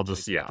Cardinal.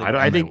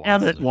 I think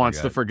Emmett wants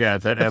to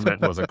forget that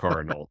Emmett was a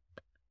Cardinal.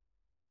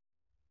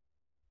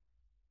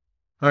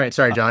 All right,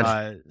 sorry,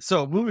 John.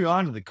 So moving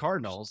on to the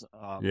Cardinals.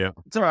 Yeah,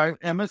 it's all right.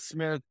 Emmett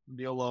Smith,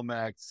 Neil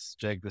Lomax,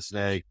 Jake the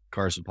Snake,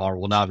 Carson Palmer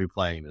will not be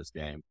playing this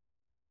game,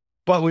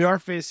 but we are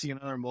facing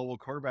another mobile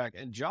quarterback,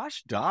 and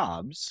Josh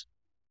Dobbs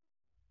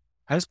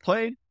has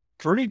played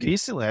pretty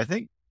decently. I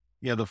think,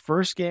 the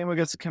first game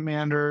against the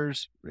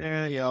Commanders,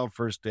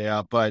 first day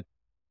out, but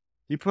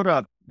he put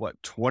up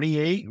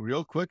 28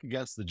 real quick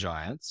against the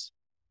Giants.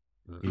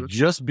 Mm-hmm. He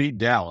just beat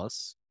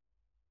Dallas.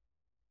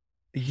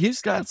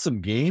 He's got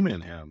some game in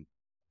him.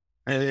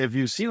 And if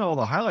you've seen all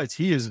the highlights,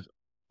 he is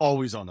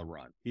always on the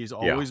run. He's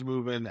always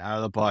moving out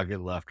of the pocket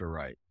left or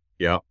right.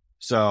 Yeah.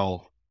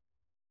 So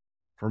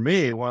for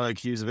me, one of the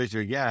keys of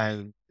victory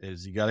again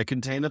is you got to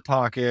contain the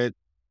pocket.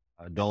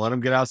 Don't let him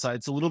get outside.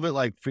 It's a little bit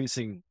like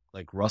facing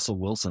like Russell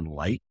Wilson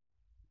light.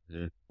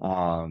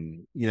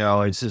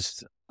 Mm-hmm. It's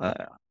just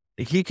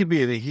he could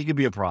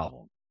be a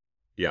problem.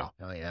 Yeah.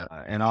 Oh yeah.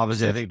 And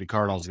obviously, I think the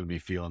Cardinals are going to be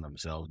feeling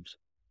themselves.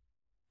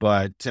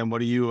 But Tim, what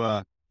do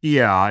you?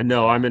 Yeah,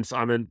 no, I'm in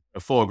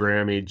full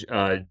agreement.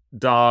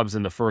 Dobbs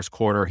in the first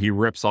quarter, he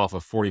rips off a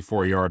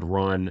 44-yard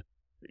run.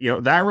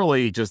 That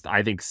really just,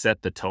 I think,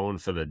 set the tone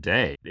for the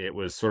day. It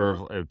was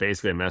sort of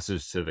basically a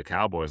message to the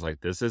Cowboys,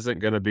 like, this isn't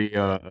going to be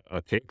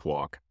a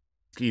cakewalk.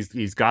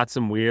 He's got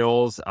some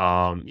wheels.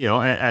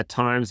 At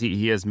times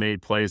he has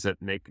made plays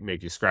that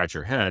make you scratch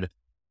your head.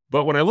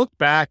 But when I look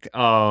back,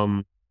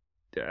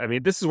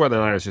 this is where the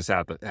Niners just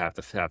have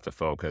to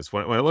focus.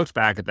 When I looked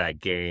back at that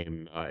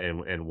game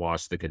and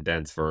watched the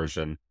condensed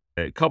version,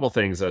 a couple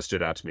things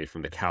stood out to me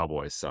from the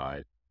Cowboys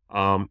side.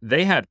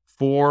 They had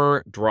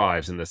 4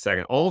 drives in the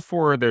second, all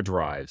 4 of their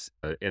drives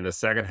in the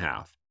second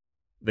half.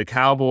 The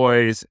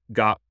Cowboys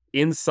got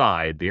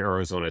inside the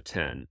Arizona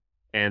 10,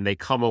 and they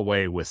come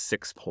away with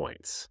 6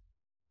 points.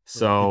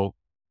 So,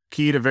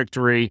 key to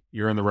victory: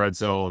 you're in the red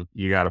zone.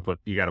 You got to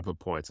put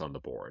points on the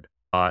board.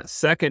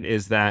 Second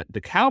is that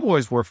the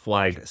Cowboys were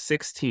flagged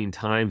 16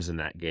 times in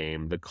that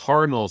game. The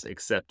Cardinals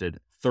accepted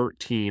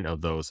 13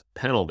 of those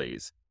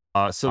penalties.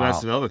 So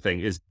that's another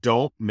thing, is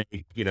don't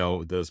make,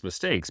 those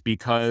mistakes,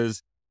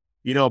 because,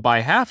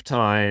 by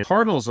halftime,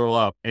 Cardinals are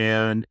up,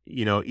 and,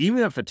 even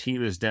if a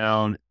team is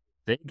down,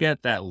 they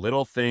get that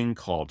little thing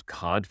called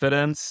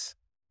confidence.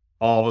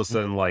 All of a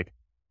sudden, like,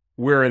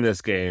 we're in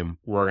this game,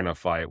 we're going to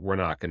fight. We're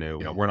not going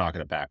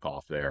to back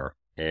off there.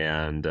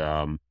 And,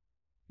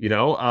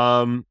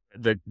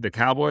 the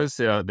Cowboys,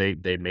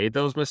 they made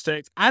those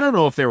mistakes. I don't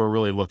know if they were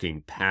really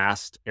looking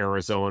past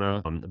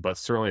Arizona, but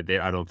certainly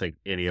I don't think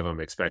any of them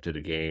expected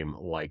a game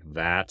like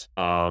that.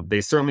 They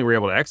certainly were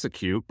able to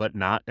execute, but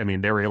not,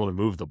 they were able to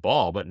move the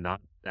ball, but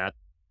not at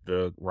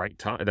the right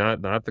time,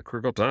 not at the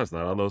critical times,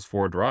 not on those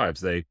 4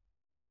 drives.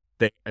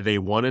 They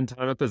won in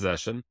time of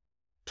possession.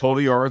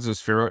 Total yards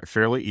was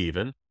fairly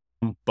even,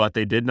 but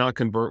they did not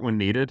convert when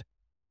needed,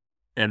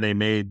 and they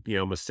made,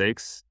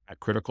 mistakes at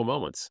critical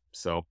moments.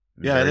 So,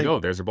 there you go.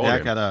 There's a ball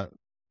game.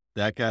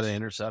 That got an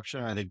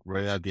interception, I think,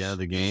 right at the end of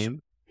the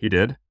game. He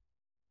did.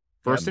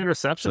 First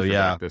interception for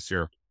Dak this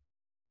year.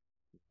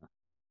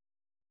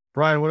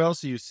 Brian, what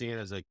else are you seeing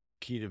as a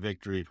key to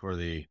victory for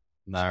the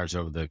Niners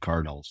over the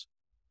Cardinals?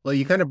 Well,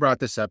 you kind of brought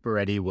this up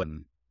already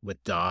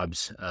with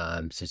Dobbs,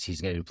 since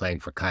he's going to be playing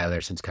for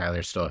Kyler, since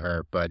Kyler's still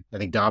hurt. But I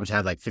think Dobbs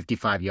had like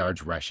 55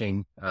 yards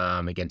rushing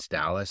against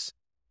Dallas.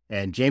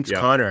 And James Yeah.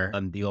 Conner,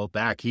 the old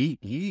back,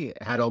 he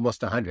had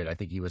almost 100. I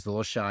think he was a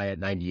little shy at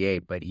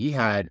 98, but he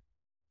had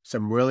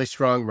some really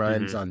strong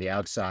runs on the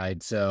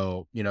outside.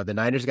 So, the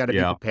Niners got to be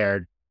Yeah.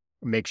 prepared,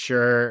 make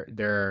sure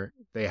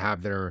they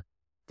have their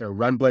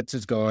run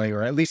blitzes going,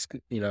 or at least,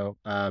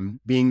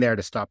 being there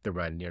to stop the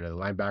run. The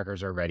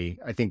linebackers are ready.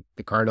 I think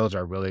the Cardinals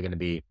are really going to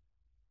be,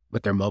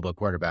 with their mobile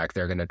quarterback,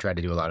 they're going to try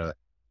to do a lot of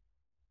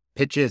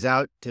pitches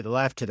out to the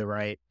left, to the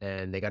right,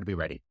 and they got to be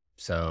ready.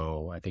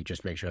 So I think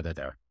just make sure that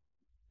they're.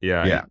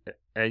 Yeah.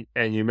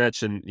 And you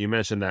mentioned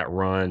that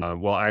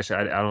run. Well,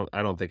 actually,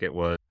 I don't think it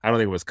was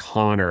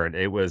Connor.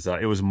 It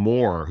was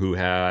Moore who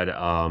had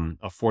a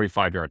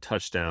 45-yard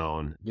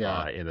touchdown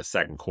in the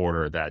second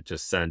quarter that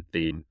just sent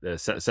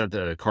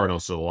the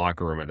Cardinals to the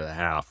locker room at the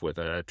half with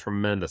a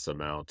tremendous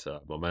amount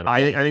of momentum.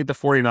 I think the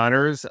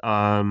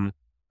 49ers.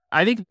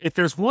 I think if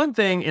there's one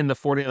thing in the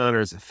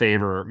 49ers'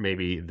 favor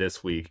maybe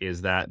this week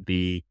is that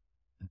the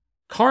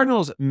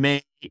Cardinals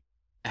may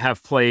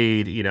have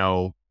played,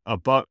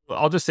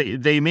 I'll just say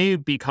they may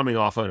be coming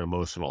off an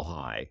emotional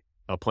high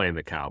of playing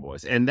the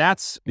Cowboys. And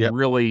that's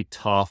really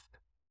tough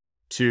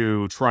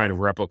to try and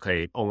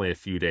replicate only a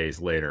few days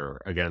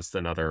later against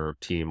another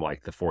team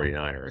like the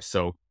 49ers.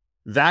 So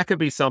that could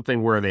be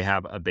something where they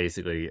have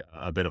basically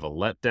a bit of a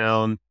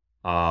letdown.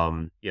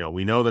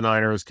 We know the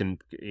Niners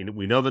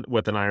we know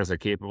what the Niners are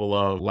capable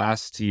of.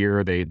 Last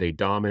year, they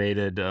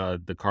dominated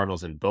the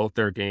Cardinals in both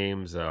their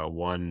games.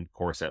 One, of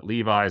course, at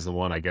Levi's, and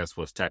one, I guess,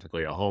 was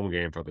technically a home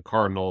game for the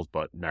Cardinals,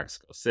 but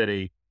Mexico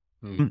City.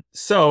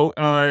 So,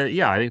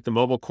 I think the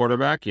mobile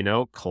quarterback,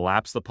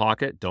 collapse the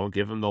pocket. Don't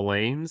give him the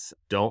lanes.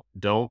 Don't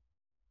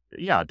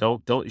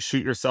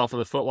shoot yourself in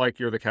the foot like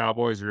you're the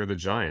Cowboys or you're the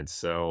Giants.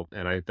 So,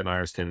 and I think the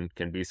Niners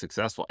can be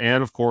successful.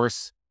 And of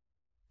course,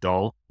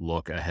 don't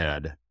look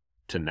ahead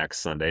to next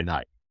Sunday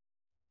night.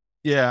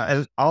 Yeah,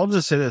 and I'll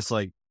just say this,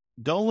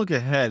 don't look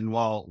ahead. And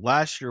while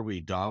last year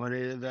we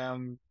dominated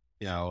them,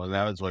 and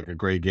that was like a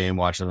great game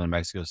watching them in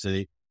Mexico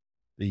City,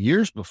 the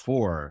years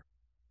before,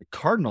 the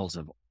Cardinals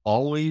have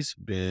always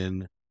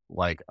been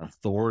like a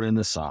thorn in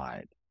the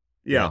side.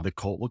 We had the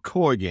Colt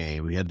McCoy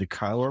game. We had the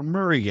Kyler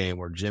Murray game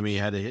where Jimmy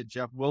had to hit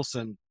Jeff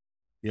Wilson,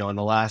 in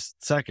the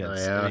last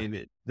seconds. Oh, yeah. I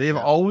mean, they've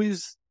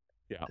always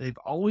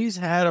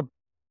had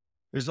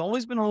there's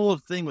always been a little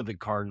thing with the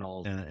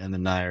Cardinals and the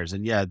Niners.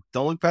 And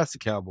don't look past the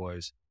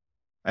Cowboys.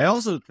 I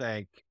also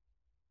think,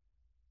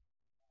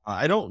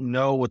 I don't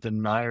know what the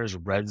Niners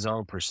red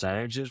zone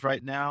percentage is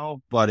right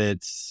now, but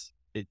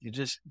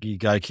you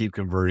got to keep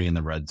converting in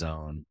the red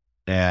zone.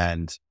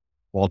 And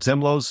while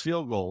Tim loves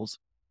field goals,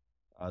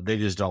 they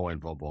just don't win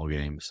football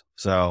games.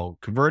 So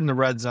convert in the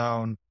red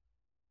zone,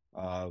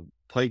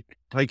 play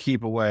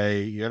keep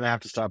away. You're going to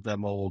have to stop that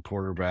mobile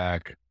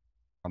quarterback.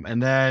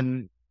 And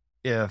then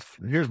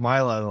here's the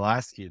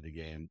last key of the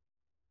game,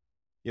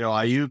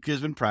 Ayuk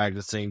has been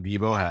practicing,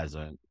 Debo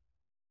hasn't.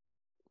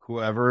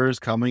 Whoever is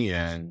coming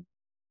in,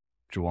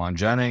 Juwan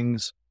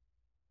Jennings,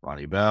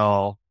 Ronnie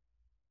Bell,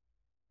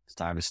 it's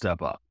time to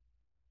step up.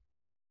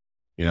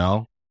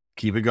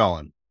 Keep it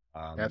going.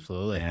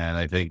 Absolutely. And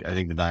I think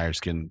the Niners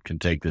can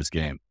take this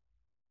game.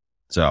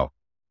 So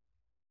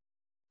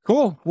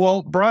cool.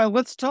 Well, Brian,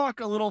 let's talk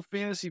a little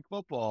fantasy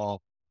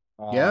football.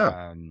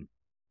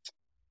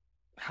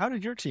 How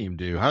did your team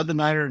do? How did the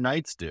Niner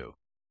Knights do?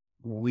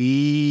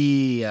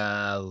 We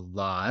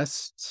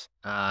lost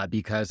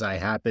because I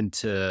happened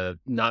to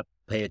not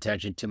pay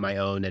attention to my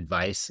own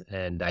advice,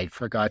 and I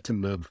forgot to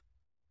move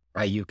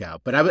Ayuk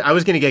out. But I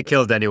was going to get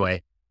killed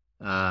anyway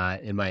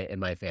in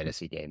my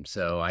fantasy game,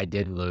 so I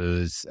did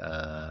lose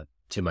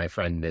to my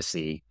friend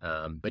Missy.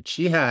 But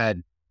she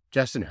had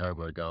Justin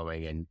Herbert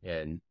going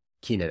and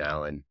Keenan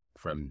Allen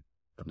from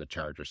the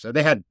Chargers, so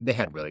they had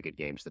really good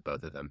games, the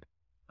both of them.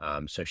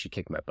 So she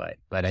kicked my butt.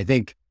 But I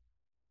think,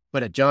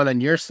 John,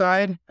 on your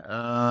side,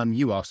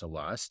 you also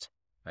lost,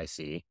 I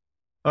see.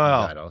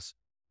 Battles.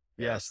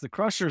 Yes, the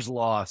Crushers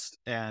lost,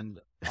 and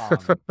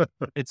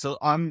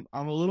I'm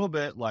a little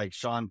bit like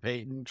Sean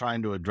Payton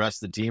trying to address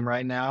the team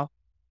right now,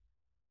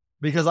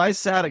 because I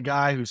sat a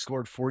guy who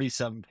scored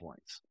 47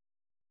 points.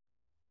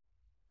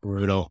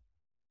 Brutal.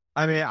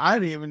 I mean, I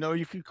didn't even know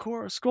you could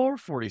score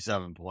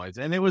 47 points,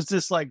 and it was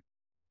just like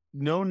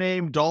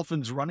no-name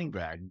Dolphins running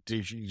back.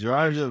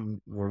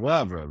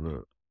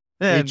 Whatever.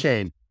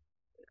 A-Chain.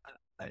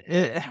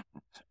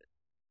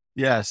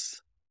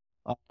 Yes.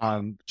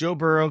 Joe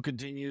Burrow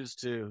continues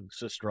to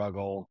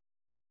struggle.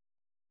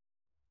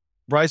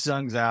 Bryce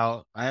Young's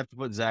out. I have to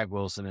put Zach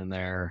Wilson in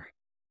there.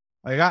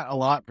 I got a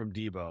lot from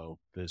Debo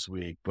this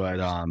week, but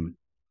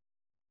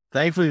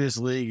thankfully this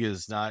league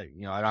is not, I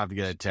don't have to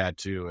get a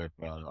tattoo if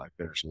I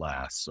finish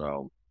last.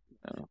 So,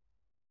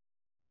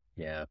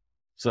 yeah.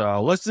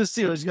 So let's just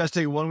see. Let's guys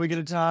take it 1 week at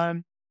a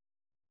time.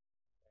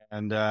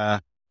 And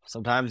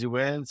sometimes you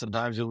win,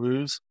 sometimes you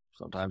lose,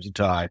 sometimes you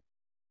tie.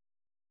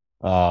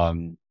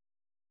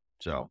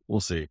 So we'll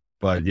see.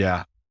 But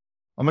yeah,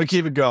 I'm gonna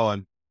keep it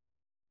going.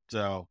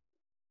 So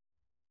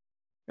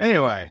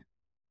anyway,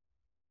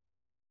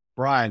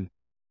 Brian,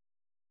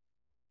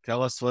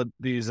 tell us what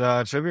these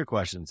trivia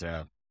questions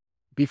have.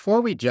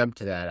 Before we jump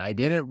to that, I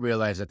didn't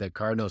realize that the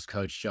Cardinals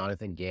coach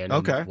Jonathan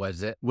Gannon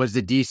was the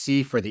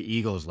DC for the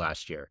Eagles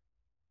last year,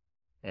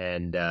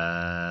 and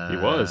He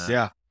was,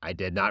 yeah. I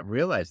did not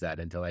realize that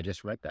until I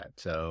just read that.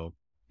 So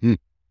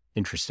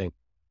interesting.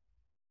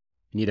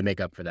 You need to make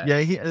up for that.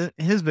 Yeah,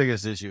 his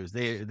biggest issue is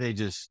they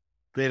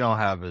don't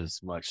have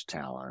as much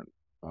talent.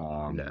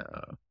 No.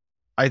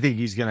 I think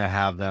he's going to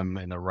have them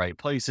in the right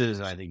places.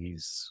 I think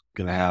he's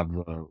going to have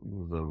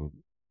the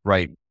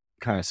right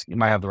kind of, he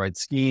might have the right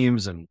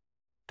schemes and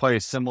play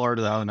similar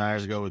to how the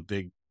Niners go with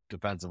big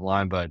defensive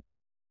line, but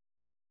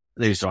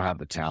they just don't have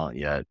the talent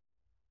yet.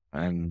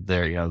 And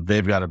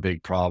they've got a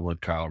big problem with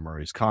Kyle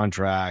Murray's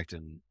contract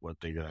and what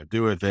they're going to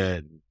do with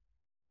it and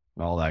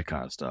all that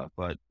kind of stuff.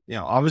 But,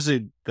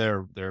 obviously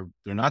they're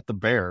not the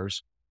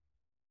Bears.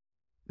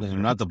 They're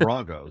not the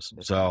Broncos.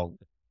 So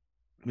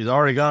he's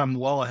already got them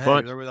well ahead.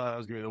 Everybody thought that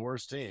was going to be the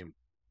worst team.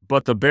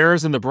 But the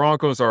Bears and the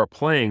Broncos are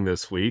playing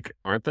this week,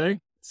 aren't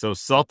they? So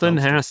something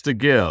has to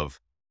give.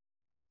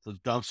 The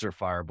dumpster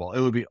fireball.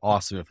 It would be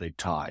awesome if they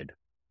tied.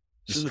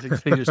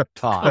 They just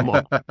tied. Come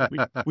on.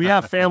 We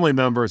have family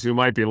members who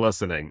might be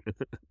listening.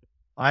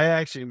 I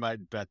actually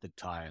might bet the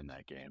tie in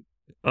that game.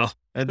 Oh.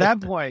 At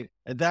that point,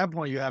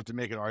 you have to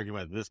make an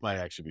argument that this might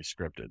actually be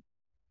scripted.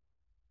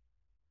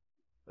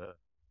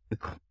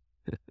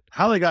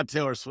 How they got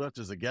Taylor Swift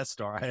as a guest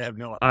star, I have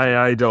no idea.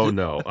 I don't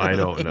know. I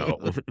don't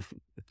know.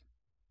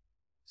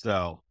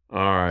 So,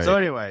 all right. So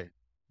anyway,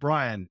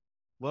 Brian,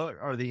 what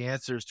are the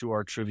answers to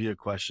our trivia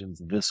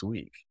questions this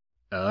week?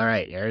 All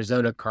right.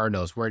 Arizona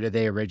Cardinals, where did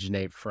they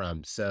originate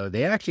from? So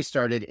they actually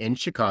started in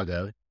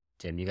Chicago.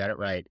 Tim, you got it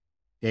right.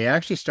 They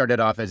actually started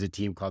off as a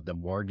team called the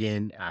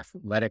Morgan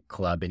Athletic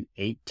Club in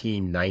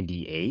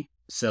 1898.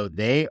 So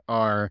they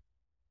are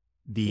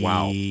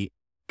the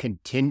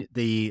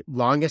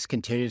longest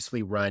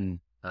continuously run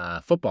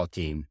football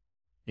team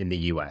in the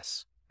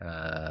U.S.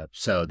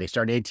 So they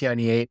started in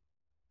 1898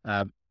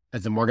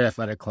 as the Morgan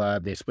Athletic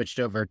Club. They switched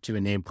over to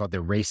a name called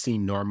the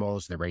Racing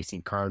Normals, the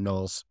Racing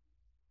Cardinals.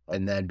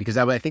 And then because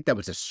I think that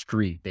was a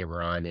street they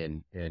were on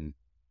in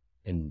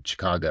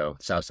Chicago,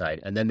 South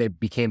Side. And then they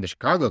became the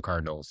Chicago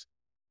Cardinals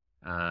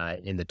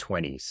in the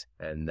 1920s.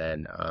 And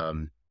then,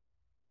 and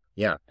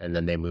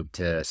then they moved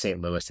to St.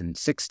 Louis in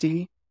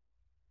 1960.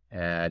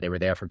 They were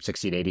there from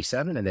 1960 to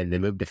 1987, and then they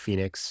moved to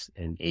Phoenix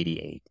in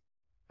 1988.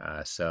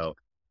 So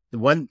the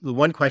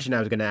one question I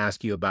was going to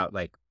ask you about,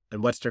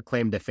 and what's their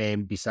claim to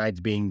fame besides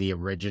being the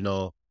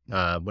original,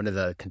 one of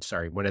the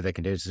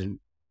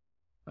contingent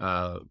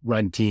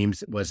run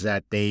teams, was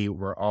that they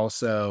were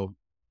also,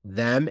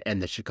 them and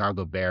the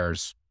Chicago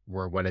Bears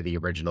were one of the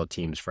original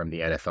teams from the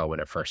NFL when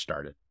it first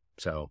started.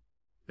 So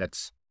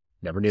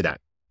never knew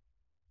that.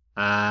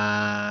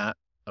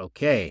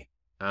 Okay.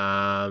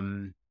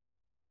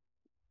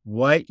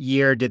 What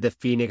year did the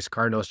Phoenix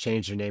Cardinals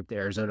change their name to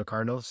Arizona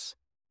Cardinals?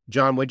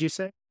 John, what'd you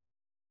say?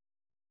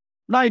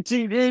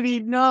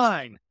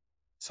 1989.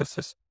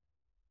 That's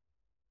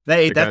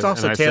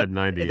also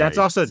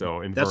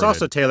That's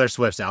also Taylor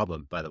Swift's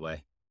album, by the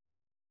way.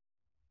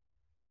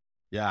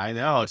 Yeah, I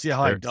know. See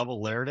how I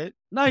double layered it?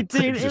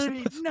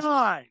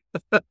 1989.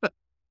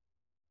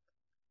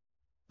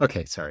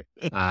 Okay, sorry.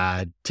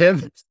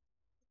 Tim?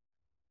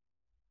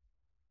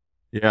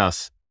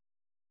 Yes.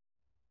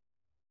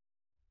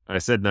 I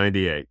said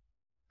 98.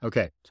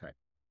 Okay, sorry.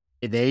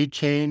 They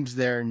changed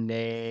their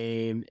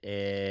name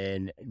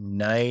in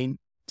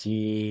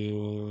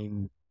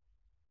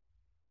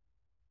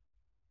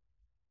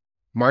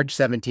March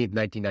 17th,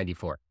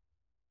 1994.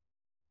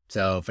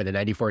 So for the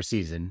 94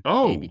 season,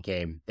 they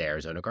became the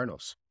Arizona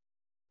Cardinals.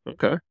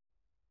 Okay.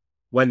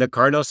 When the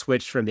Cardinals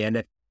switched from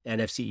the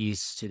NFC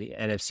East to the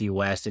NFC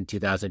West in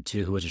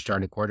 2002, who was their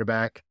starting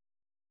quarterback?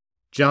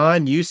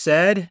 John, you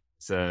said?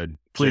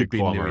 Jake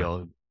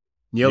Plummer.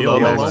 Neil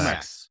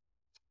Lomax.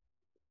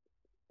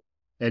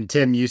 And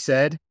Tim, you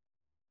said?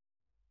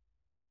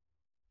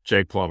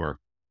 Jake Plummer.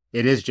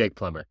 It is Jake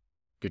Plummer.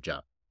 Good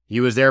job. He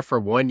was there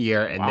for 1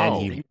 year,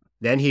 and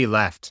then he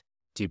left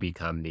to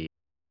become the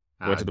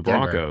went to the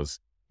Denver. Broncos.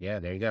 Yeah,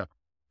 there you go.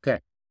 Okay.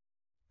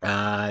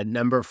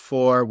 Number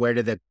 4, where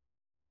did the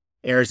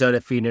Arizona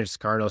Phoenix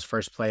Cardinals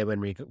first play when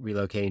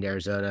relocating to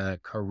Arizona?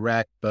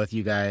 Correct. Both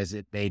you guys,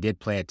 they did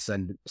play at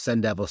Sun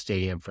Devil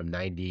Stadium from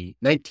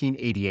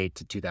 1988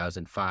 to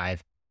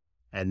 2005.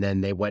 And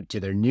then they went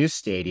to their new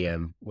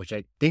stadium, which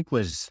I think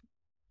was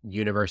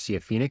University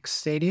of Phoenix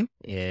Stadium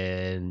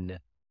in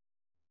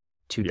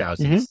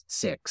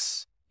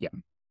 2006. Yeah.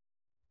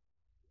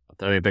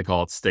 I think they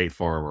call it State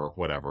Farm or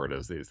whatever it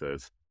is these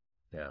days.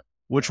 Yeah.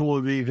 Which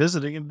we'll be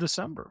visiting in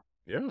December.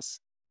 Yes.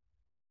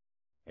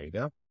 There you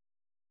go.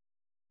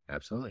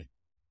 Absolutely.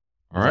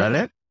 All right. Is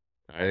that it?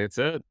 I think it's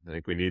it. I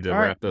think we need to All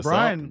right, wrap this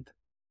Brian, up.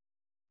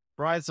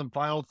 Brian, some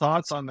final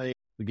thoughts on the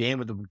game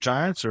with the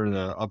Giants or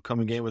the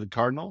upcoming game with the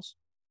Cardinals?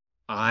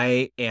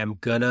 I am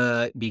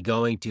gonna be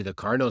going to the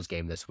Cardinals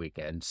game this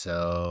weekend,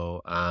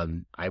 so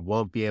I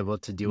won't be able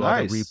to do all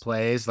the Nice.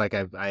 replays. Like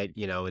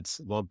it's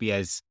won't be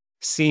as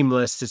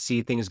seamless to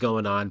see things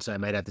going on. So I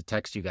might have to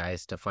text you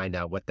guys to find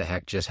out what the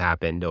heck just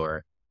happened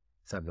or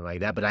something like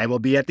that. But I will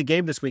be at the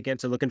game this weekend,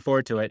 so looking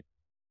forward to it.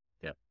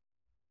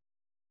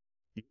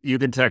 You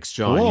can text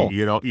John. Cool.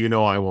 You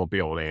know I won't be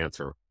able to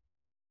answer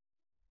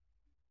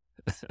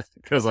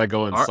because I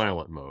go in Are-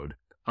 silent mode.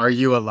 Are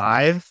you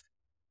alive?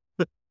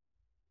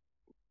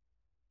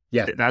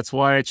 Yeah. That's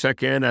why I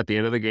check in at the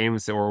end of the game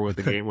or with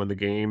the game when the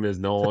game is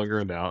no longer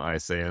in doubt. I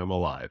say I'm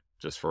alive,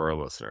 just for our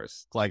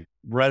listeners. Like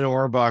Red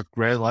Auerbach,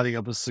 lighting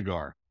up a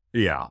cigar.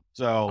 Yeah.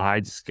 So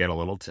I just get a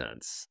little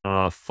tense.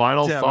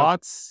 Final Tim,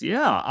 thoughts?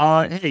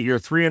 Yeah. Hey, you're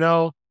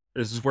 3-0.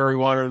 This is where we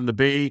wanted them to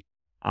be.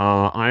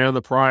 Eye on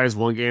the prize,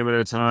 one game at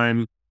a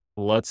time.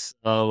 Let's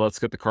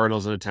get the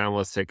Cardinals into town.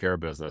 Let's take care of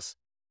business.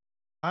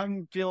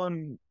 I'm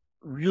feeling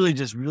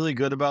really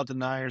good about the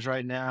Niners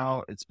right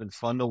now. It's been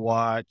fun to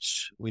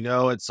watch. We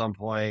know at some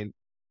point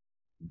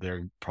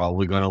they're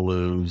probably going to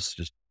lose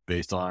just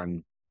based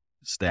on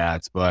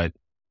stats, but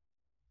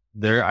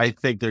I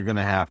think they're going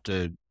to have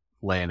to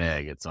lay an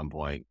egg at some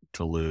point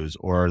to lose,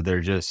 or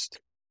they're just.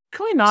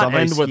 Can we not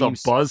Somebody end with a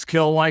schemes-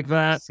 buzzkill like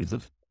that?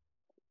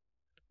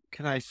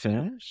 Can I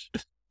finish?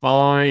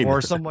 Fine.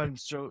 Or someone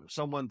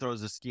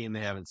throws a scheme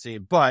they haven't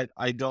seen, but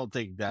I don't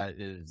think that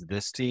is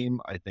this team.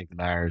 I think the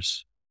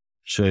Niners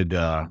should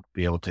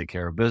be able to take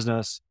care of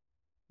business.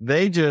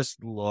 They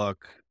just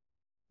look.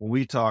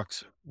 We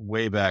talked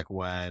way back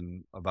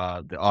when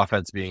about the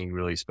offense being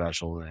really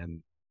special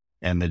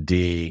and the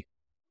D.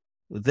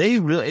 They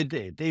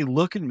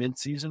look in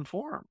midseason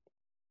form,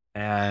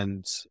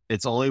 and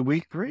it's only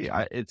week 3.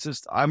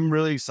 I'm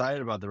really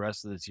excited about the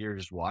rest of this year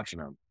just watching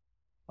them.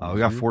 We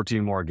got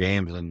 14 more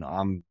games, and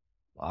I'm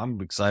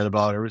excited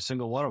about every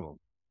single one of them.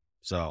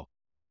 So,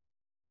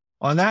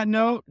 on that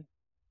note,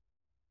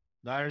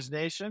 Niners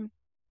Nation,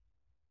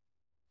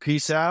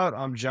 peace out.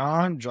 I'm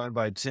John, joined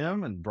by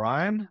Tim and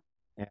Brian,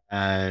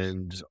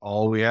 and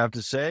all we have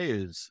to say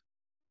is,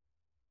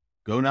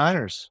 go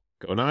Niners.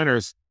 Go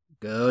Niners.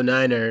 Go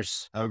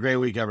Niners. Have a great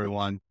week,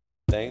 everyone.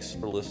 Thanks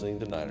for listening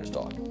to Niners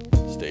Talk.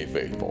 Stay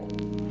faithful.